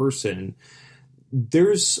each person,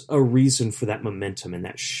 there's a reason for that momentum and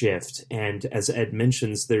that shift. And as Ed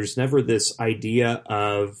mentions, there's never this idea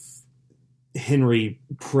of Henry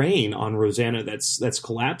preying on Rosanna that's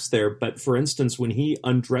collapsed there. But for instance, when he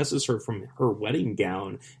undresses her from her wedding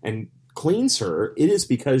gown and cleans her, it is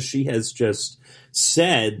because she has just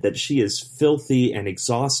said that she is filthy and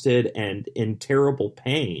exhausted and in terrible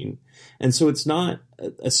pain. And so it's not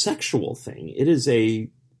a sexual thing. It is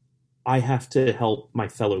I have to help my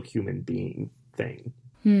fellow human being thing.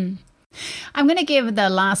 I'm going to give the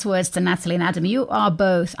last words to Natalie and Adam. You are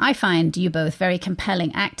both, I find you both very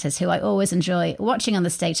compelling actors who I always enjoy watching on the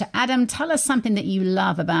stage. So Adam, tell us something that you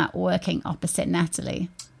love about working opposite Natalie.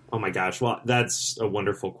 Oh my gosh, well, that's a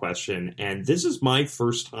wonderful question. And this is my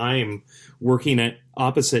first time working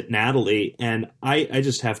opposite Natalie. And I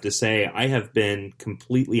just have to say, I have been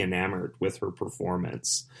completely enamored with her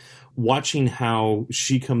performance. Watching how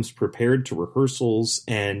she comes prepared to rehearsals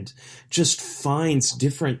and just finds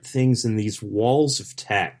different things in these walls of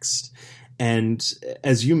text. And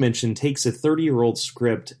as you mentioned, takes a 30-year-old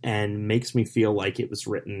script and makes me feel like it was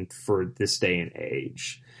written for this day and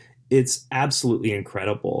age. It's absolutely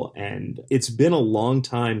incredible. And it's been a long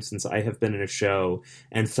time since I have been in a show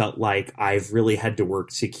and felt like I've really had to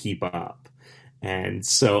work to keep up. And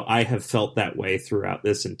so I have felt that way throughout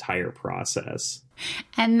this entire process.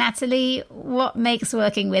 And Natalie, what makes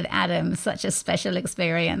working with Adam such a special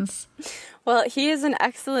experience? Well, he is an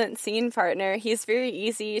excellent scene partner. He's very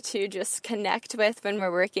easy to just connect with when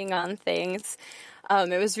we're working on things.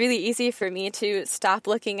 It was really easy for me to stop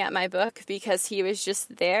looking at my book because he was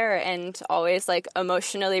just there and always like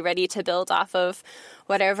emotionally ready to build off of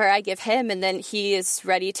whatever I give him. And then he is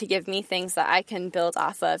ready to give me things that I can build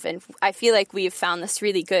off of. And I feel like we've found this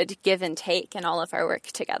really good give and take in all of our work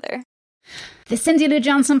together. The Cindy Lou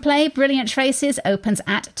Johnson play, Brilliant Traces, opens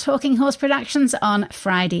at Talking Horse Productions on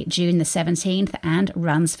Friday, June the 17th and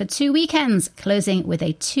runs for 2 weekends, closing with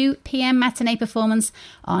a 2 p.m. matinee performance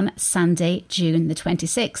on Sunday, June the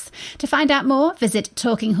 26th. To find out more, visit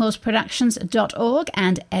talkinghorseproductions.org.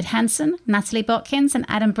 And Ed Hansen, Natalie Botkins and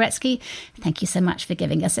Adam Bretsky, thank you so much for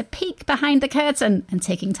giving us a peek behind the curtain and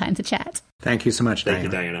taking time to chat. Thank you so much, Diana.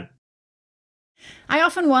 Thank you, Diana. I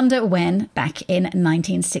often wonder when, back in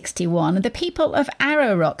 1961, the people of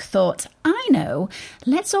Arrow Rock thought, I know,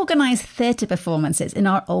 let's organise theatre performances in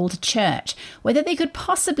our old church, whether they could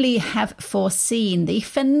possibly have foreseen the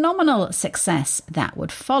phenomenal success that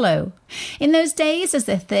would follow. In those days, as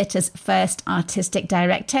the theatre's first artistic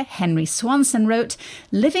director, Henry Swanson, wrote,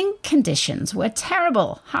 living conditions were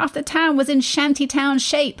terrible. Half the town was in shantytown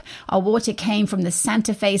shape. Our water came from the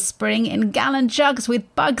Santa Fe Spring in gallon jugs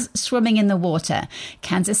with bugs swimming in the water.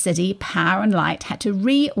 Kansas City Power and Light had to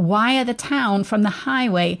rewire the town from the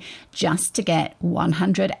highway just to get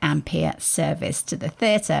 100 ampere service to the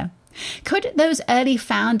theatre. Could those early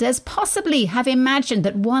founders possibly have imagined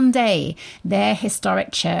that one day their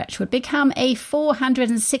historic church would become a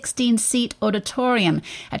 416-seat auditorium,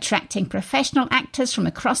 attracting professional actors from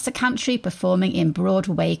across the country performing in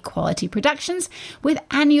Broadway quality productions with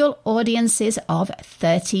annual audiences of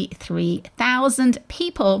 33,000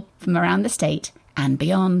 people from around the state and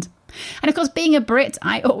beyond? And of course, being a Brit,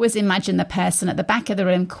 I always imagine the person at the back of the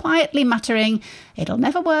room quietly muttering, "It'll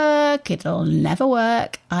never work, it'll never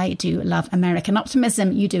work." I do love American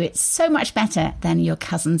optimism. You do it so much better than your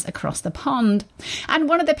cousins across the pond. And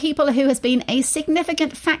one of the people who has been a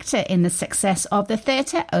significant factor in the success of the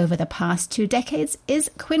theatre over the past 2 decades is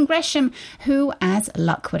Quinn Gresham, who, as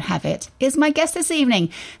luck would have it, is my guest this evening.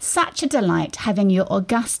 Such a delight having your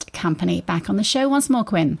august company back on the show once more,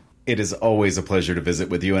 Quinn. It is always a pleasure to visit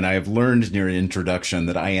with you, and I have learned in your introduction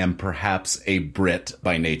that I am perhaps a Brit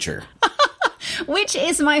by nature. Which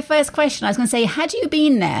is my first question. I was going to say, had you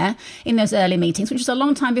been there in those early meetings, which was a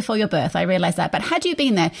long time before your birth, I realise that, but had you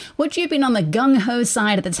been there, would you have been on the gung-ho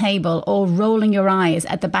side of the table or rolling your eyes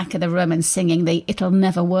at the back of the room and singing the "It'll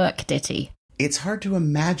Never Work" ditty? It's hard to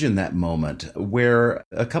imagine that moment where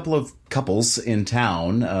a couple of couples in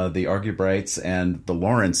town, the Argybrights and the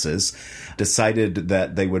Lawrences, decided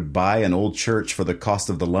that they would buy an old church for the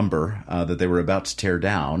cost of the lumber that they were about to tear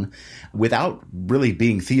down without really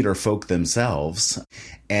being theater folk themselves,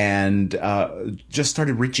 and just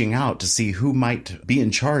started reaching out to see who might be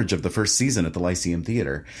in charge of the first season at the Lyceum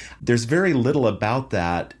Theater. There's very little about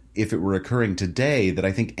that, if it were occurring today, that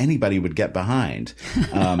I think anybody would get behind.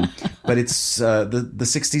 But it's the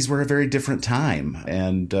 60s were a very different time.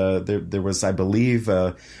 And there was, I believe,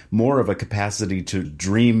 more of a capacity to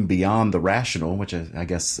dream beyond the rational, which I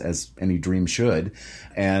guess as any dream should,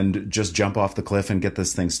 and just jump off the cliff and get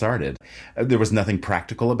this thing started. There was nothing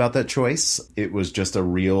practical about that choice. It was just a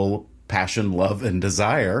real passion, love, and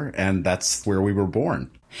desire. And that's where we were born.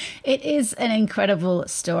 It is an incredible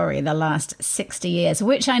story, the last 60 years,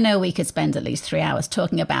 which I know we could spend at least 3 hours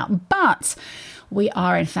talking about. But we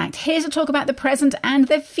are, in fact, here to talk about the present and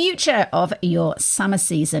the future of your summer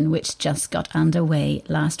season, which just got underway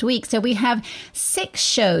last week. So we have 6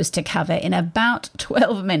 shows to cover in about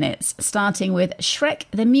 12 minutes, starting with Shrek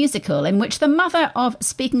the Musical, in which the mother of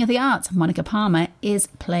Speaking of the Arts, Monica Palmer, is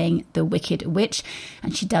playing the Wicked Witch,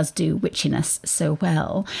 and she does do witchiness so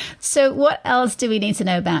well. So what else do we need to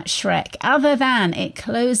know about Shrek, other than it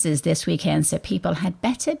closes this weekend, so people had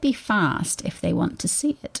better be fast if they want to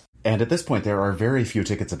see it? And at this point, there are very few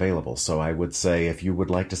tickets available, so I would say if you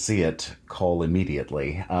would like to see it, call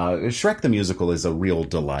immediately. Shrek the Musical is a real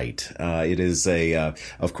delight. It is,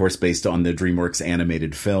 of course, based on the DreamWorks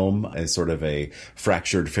animated film, a sort of a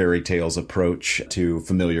fractured fairy tales approach to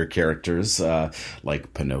familiar characters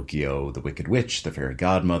like Pinocchio, the Wicked Witch, the Fairy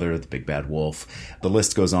Godmother, the Big Bad Wolf. The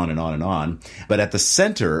list goes on and on and on. But at the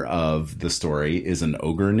center of the story is an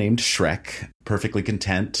ogre named Shrek, perfectly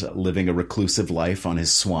content, living a reclusive life on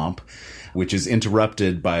his swamp, which is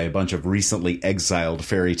interrupted by a bunch of recently exiled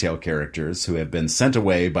fairy tale characters who have been sent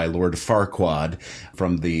away by Lord Farquaad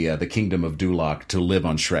from the kingdom of Duloc to live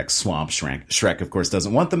on Shrek's swamp. Shrek, of course,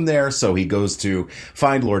 doesn't want them there, so he goes to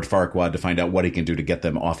find Lord Farquaad to find out what he can do to get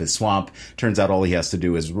them off his swamp. Turns out all he has to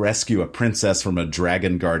do is rescue a princess from a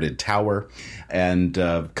dragon-guarded tower, and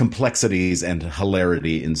complexities and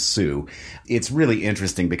hilarity ensue. It's really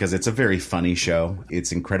interesting because it's a very funny show.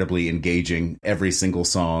 It's incredibly engaging. Every single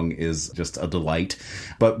song is just a delight.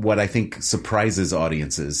 But what I think surprises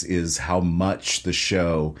audiences is how much the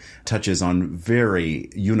show touches on very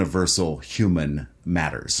universal human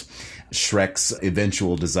matters. Shrek's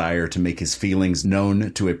eventual desire to make his feelings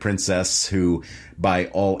known to a princess who, by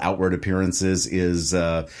all outward appearances, is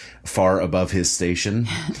far above his station.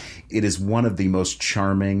 It is one of the most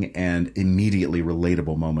charming and immediately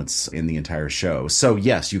relatable moments in the entire show. So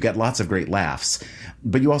yes, you get lots of great laughs,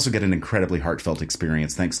 but you also get an incredibly heartfelt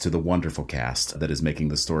experience thanks to the wonderful cast that is making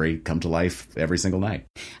the story come to life every single night.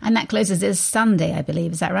 And that closes this Sunday, I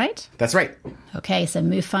believe. Is that right? That's right. Okay, so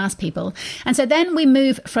move fast, people. And so then we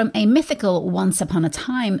move from a mythical once upon a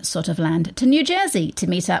time sort of land to New Jersey to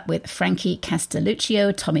meet up with Frankie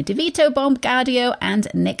Castelluccio, Tommy DeVito, Bob Gaudio, and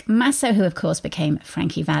Nick Masso, who of course became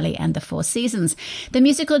Frankie Valli and the Four Seasons. The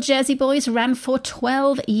musical Jersey Boys ran for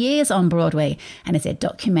 12 years on Broadway and is a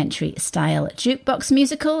documentary-style jukebox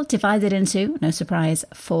musical divided into, no surprise,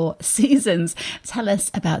 4 seasons. Tell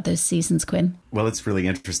us about those seasons, Quinn. Well, it's really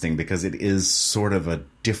interesting because it is sort of a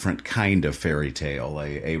different kind of fairy tale,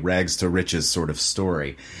 a rags to riches sort of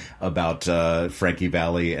story about Frankie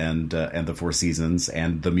Valli and the Four Seasons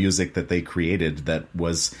and the music that they created that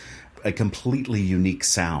was a completely unique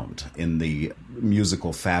sound in the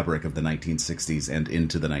musical fabric of the 1960s and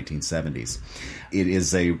into the 1970s. It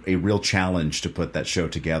is a real challenge to put that show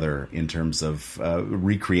together in terms of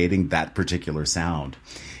recreating that particular sound.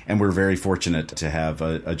 And we're very fortunate to have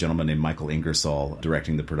a gentleman named Michael Ingersoll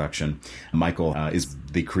directing the production. Michael is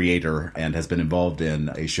the creator and has been involved in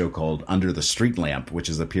a show called Under the Street Lamp, which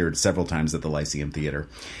has appeared several times at the Lyceum Theater.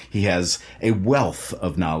 He has a wealth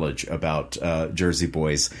of knowledge about Jersey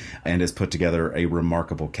Boys and has put together a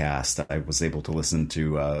remarkable cast. I was able to listen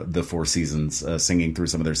to the Four Seasons singing through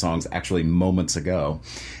some of their songs actually moments ago,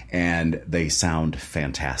 and they sound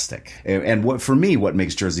fantastic. And what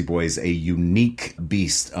makes Jersey Boys a unique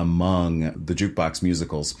beast among the jukebox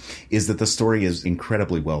musicals is that the story is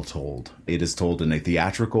incredibly well told. It is told in a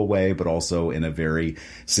theatrical way, but also in a very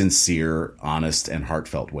sincere, honest, and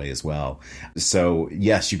heartfelt way as well. So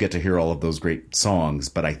yes, you get to hear all of those great songs,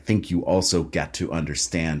 but I think you also get to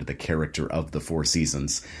understand the character of the Four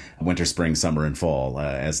Seasons, winter, spring, summer, and fall,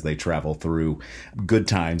 as they travel through good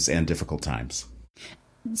times and difficult times.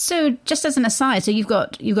 So just as an aside, so you've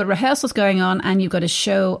got rehearsals going on and you've got a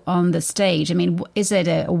show on the stage. I mean, is it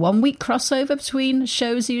a 1 week crossover between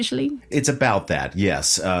shows usually? It's about that,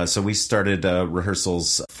 yes. So we started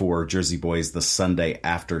rehearsals for Jersey Boys the Sunday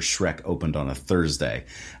after Shrek opened on a Thursday.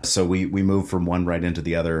 So we moved from one right into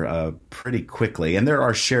the other pretty quickly. And there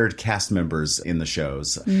are shared cast members in the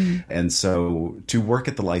shows. And so to work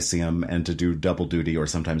at the Lyceum and to do double duty or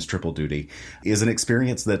sometimes triple duty is an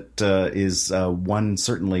experience that is one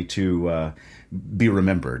certainly to be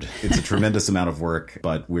remembered. It's a tremendous amount of work,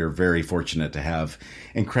 but we're very fortunate to have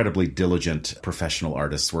incredibly diligent professional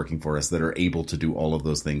artists working for us that are able to do all of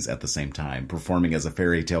those things at the same time, performing as a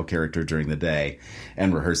fairy tale character during the day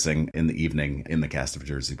and rehearsing in the evening in the cast of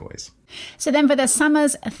Jersey Boys. So then for the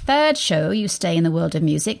summer's third show, you stay in the world of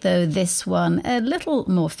music, though this one a little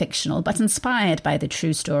more fictional, but inspired by the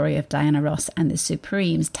true story of Diana Ross and the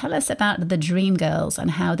Supremes. Tell us about the Dreamgirls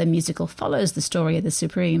and how the musical follows the story of the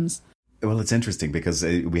Supremes. Well, it's interesting because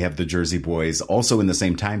we have the Jersey Boys also in the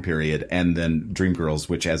same time period, and then Dreamgirls,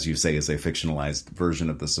 which, as you say, is a fictionalized version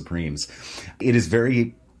of the Supremes. It is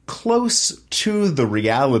very close to the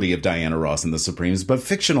reality of Diana Ross and the Supremes, but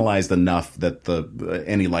fictionalized enough that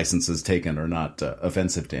any licenses taken are not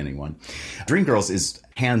offensive to anyone. Dreamgirls is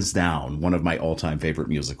hands down one of my all-time favorite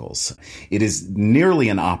musicals. It is nearly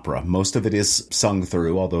an opera. Most of it is sung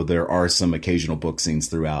through, although there are some occasional book scenes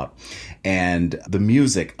throughout. And the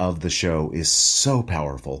music of the show is so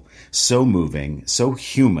powerful, so moving, so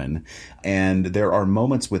human. And there are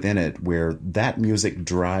moments within it where that music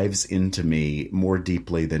drives into me more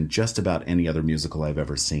deeply than just about any other musical I've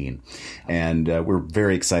ever seen. And we're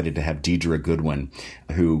very excited to have Deidre Goodwin,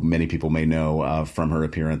 who many people may know from her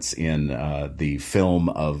appearance in the film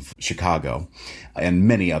of Chicago and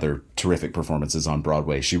many other terrific performances on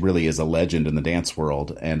Broadway. She really is a legend in the dance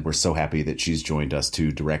world, and we're so happy that she's joined us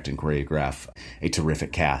to direct and choreograph a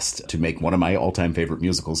terrific cast to make one of my all-time favorite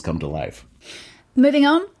musicals come to life. Moving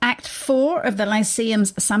on, Act 4 of the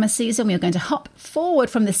Lyceum's summer season, we are going to hop forward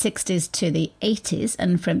from the 60s to the 80s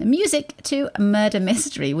and from music to murder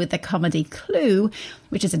mystery with the comedy Clue,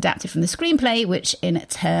 which is adapted from the screenplay, which in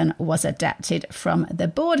turn was adapted from the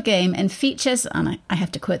board game and features, and I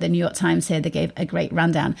have to quote the New York Times here, they gave a great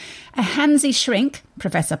rundown, a handsy shrink,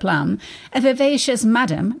 Professor Plum, a vivacious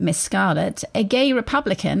madam, Miss Scarlet, a gay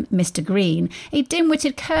Republican, Mr. Green, a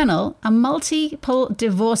dim-witted colonel, a multiple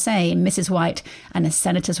divorcee, Mrs. White, and a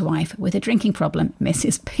senator's wife with a drinking problem,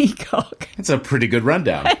 Mrs. Peacock. It's a pretty good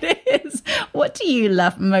rundown. It is. What do you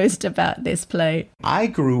love most about this play? I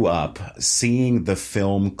grew up seeing the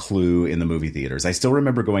film Clue in the movie theaters. I still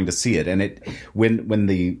remember going to see it, and when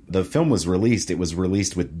the film was released, it was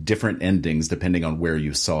released with different endings depending on where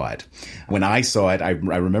you saw it. When I saw it, I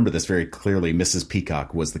remember this very clearly, Mrs.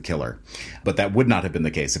 Peacock was the killer. But that would not have been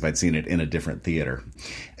the case if I'd seen it in a different theater.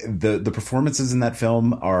 The performances in that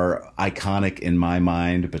film are iconic in my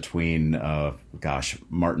mind between,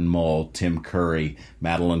 Martin Mull, Tim Curry,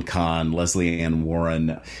 Madeline Kahn, Leslie Ann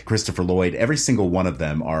Warren, Christopher Lloyd. Every single one of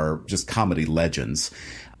them are just comedy legends.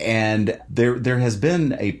 And there has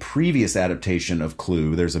been a previous adaptation of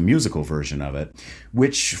Clue. There's a musical version of it,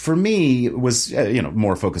 which for me was,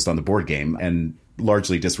 more focused on the board game and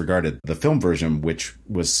largely disregarded the film version, which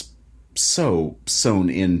was so sewn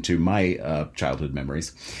into my childhood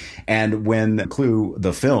memories. And when Clue,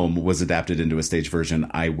 the film, was adapted into a stage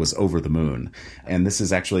version, I was over the moon. And this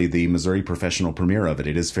is actually the Missouri professional premiere of it.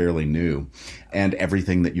 It is fairly new. And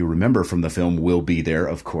everything that you remember from the film will be there,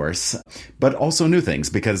 of course, but also new things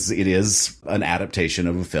because it is an adaptation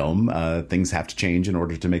of a film. Things have to change in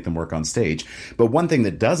order to make them work on stage. But one thing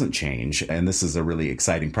that doesn't change, and this is a really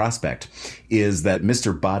exciting prospect, is that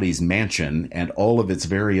Mr. Body's mansion and all of its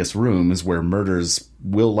various rooms where murders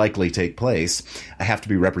will likely take place have to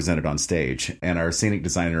be represented on stage. And our scenic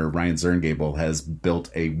designer, Ryan Zerngable, has built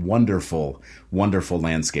a wonderful, wonderful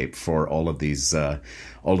landscape for all of these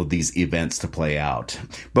events to play out.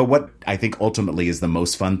 But what I think ultimately is the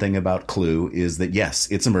most fun thing about Clue is that, yes,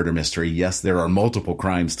 it's a murder mystery. Yes, there are multiple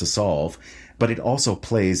crimes to solve, but it also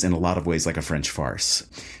plays in a lot of ways like a French farce.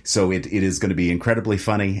 So it is going to be incredibly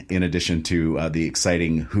funny in addition to the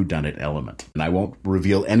exciting whodunit element. And I won't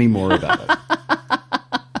reveal any more about it.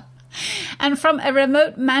 And from a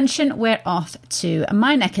remote mansion, we're off to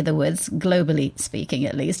my neck of the woods, globally speaking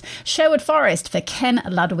at least, Sherwood Forest for Ken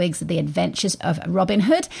Ludwig's The Adventures of Robin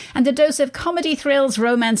Hood, and a dose of comedy, thrills,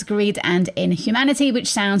 romance, greed, and inhumanity, which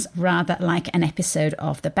sounds rather like an episode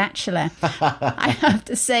of The Bachelor. I have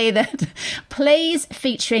to say that plays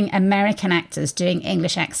featuring American actors doing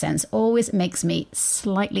English accents always makes me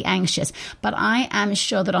slightly anxious, but I am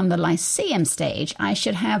sure that on the Lyceum stage, I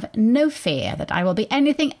should have no fear that I will be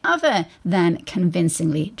anything other than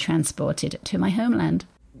convincingly transported to my homeland.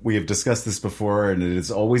 We have discussed this before, and it is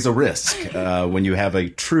always a risk when you have a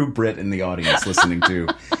true Brit in the audience listening to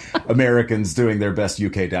Americans doing their best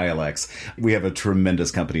UK dialects. We have a tremendous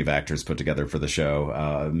company of actors put together for the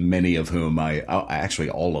show, many of whom actually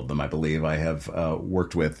all of them, I believe, I have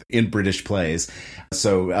worked with in British plays.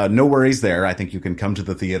 So no worries there. I think you can come to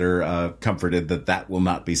the theater comforted that will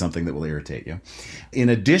not be something that will irritate you. In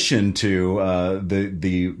addition to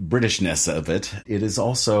the Britishness of it, it is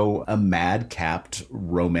also a madcapped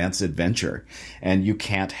romance adventure. And you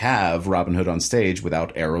can't have Robin Hood on stage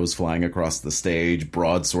without arrows flying across the stage,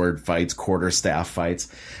 broadsword fights, quarterstaff fights.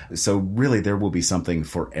 So really there will be something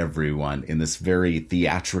for everyone in this very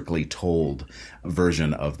theatrically told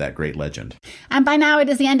version of that great legend. And by now it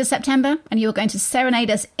is the end of September, and you're going to serenade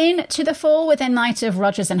us into the fall with a night of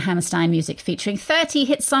Rodgers and Hammerstein music featuring 30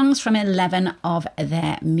 hit songs from 11 of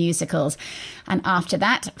their musicals. And after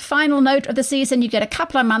that final note of the season, you get a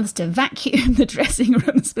couple of months to vacuum the dressing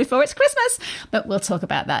rooms before it's Christmas, but we'll talk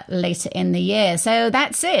about that later in the year. So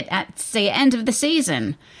that's it. That's the end of the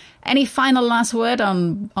season. Any final last word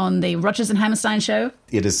on the Rodgers and Hammerstein show?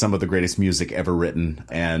 It is some of the greatest music ever written,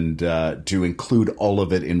 and to include all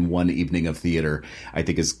of it in one evening of theater, I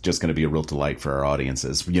think is just going to be a real delight for our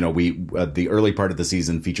audiences. You know, the early part of the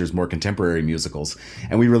season features more contemporary musicals,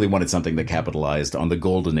 and we really wanted something that capitalized on the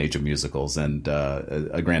golden age of musicals, and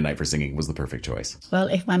A Grand Night for Singing was the perfect choice. Well,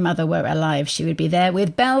 if my mother were alive, she would be there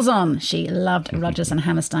with bells on. She loved Rodgers and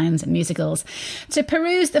Hammerstein's musicals. To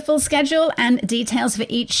peruse the full schedule and details for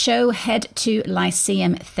each show, head to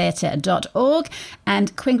lyceumtheatre.org.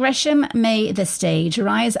 And Queen Gresham, may the stage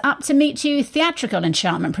rise up to meet you, theatrical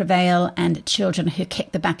enchantment prevail, and children who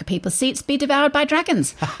kick the back of people's seats be devoured by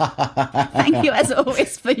dragons. Thank you, as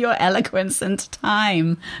always, for your eloquence and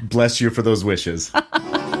time. Bless you for those wishes.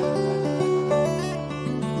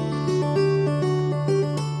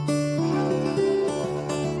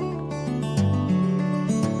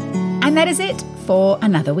 And that is it for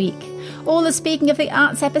another week. All the Speaking of the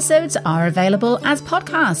Arts episodes are available as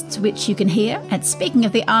podcasts, which you can hear at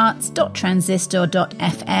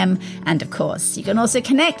speakingofthearts.transistor.fm. And of course, you can also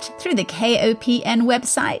connect through the KOPN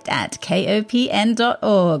website at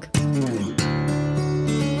kopn.org.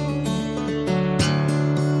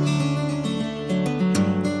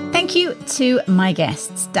 Thank you to my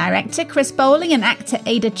guests, director Chris Bowling and actor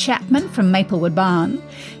Ada Chapman from Maplewood Barn,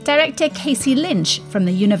 director Casey Lynch from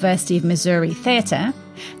the University of Missouri Theatre,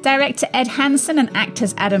 director Ed Hansen and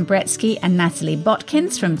actors Adam Bretsky and Natalie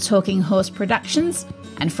Botkins from Talking Horse Productions,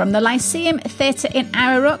 and from the Lyceum Theatre in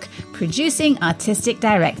Arrow Rock, producing artistic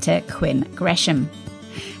director Quinn Gresham.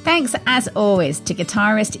 Thanks, as always, to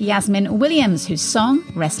guitarist Yasmin Williams, whose song,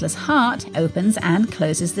 Restless Heart, opens and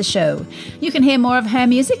closes the show. You can hear more of her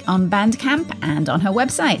music on Bandcamp and on her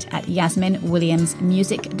website at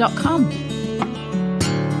yasminwilliamsmusic.com.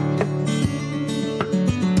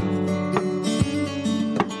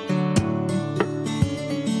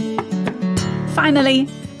 Finally,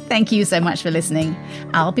 thank you so much for listening.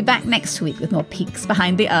 I'll be back next week with more peeks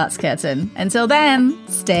behind the arts curtain. Until then,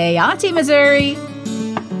 stay arty, Missouri!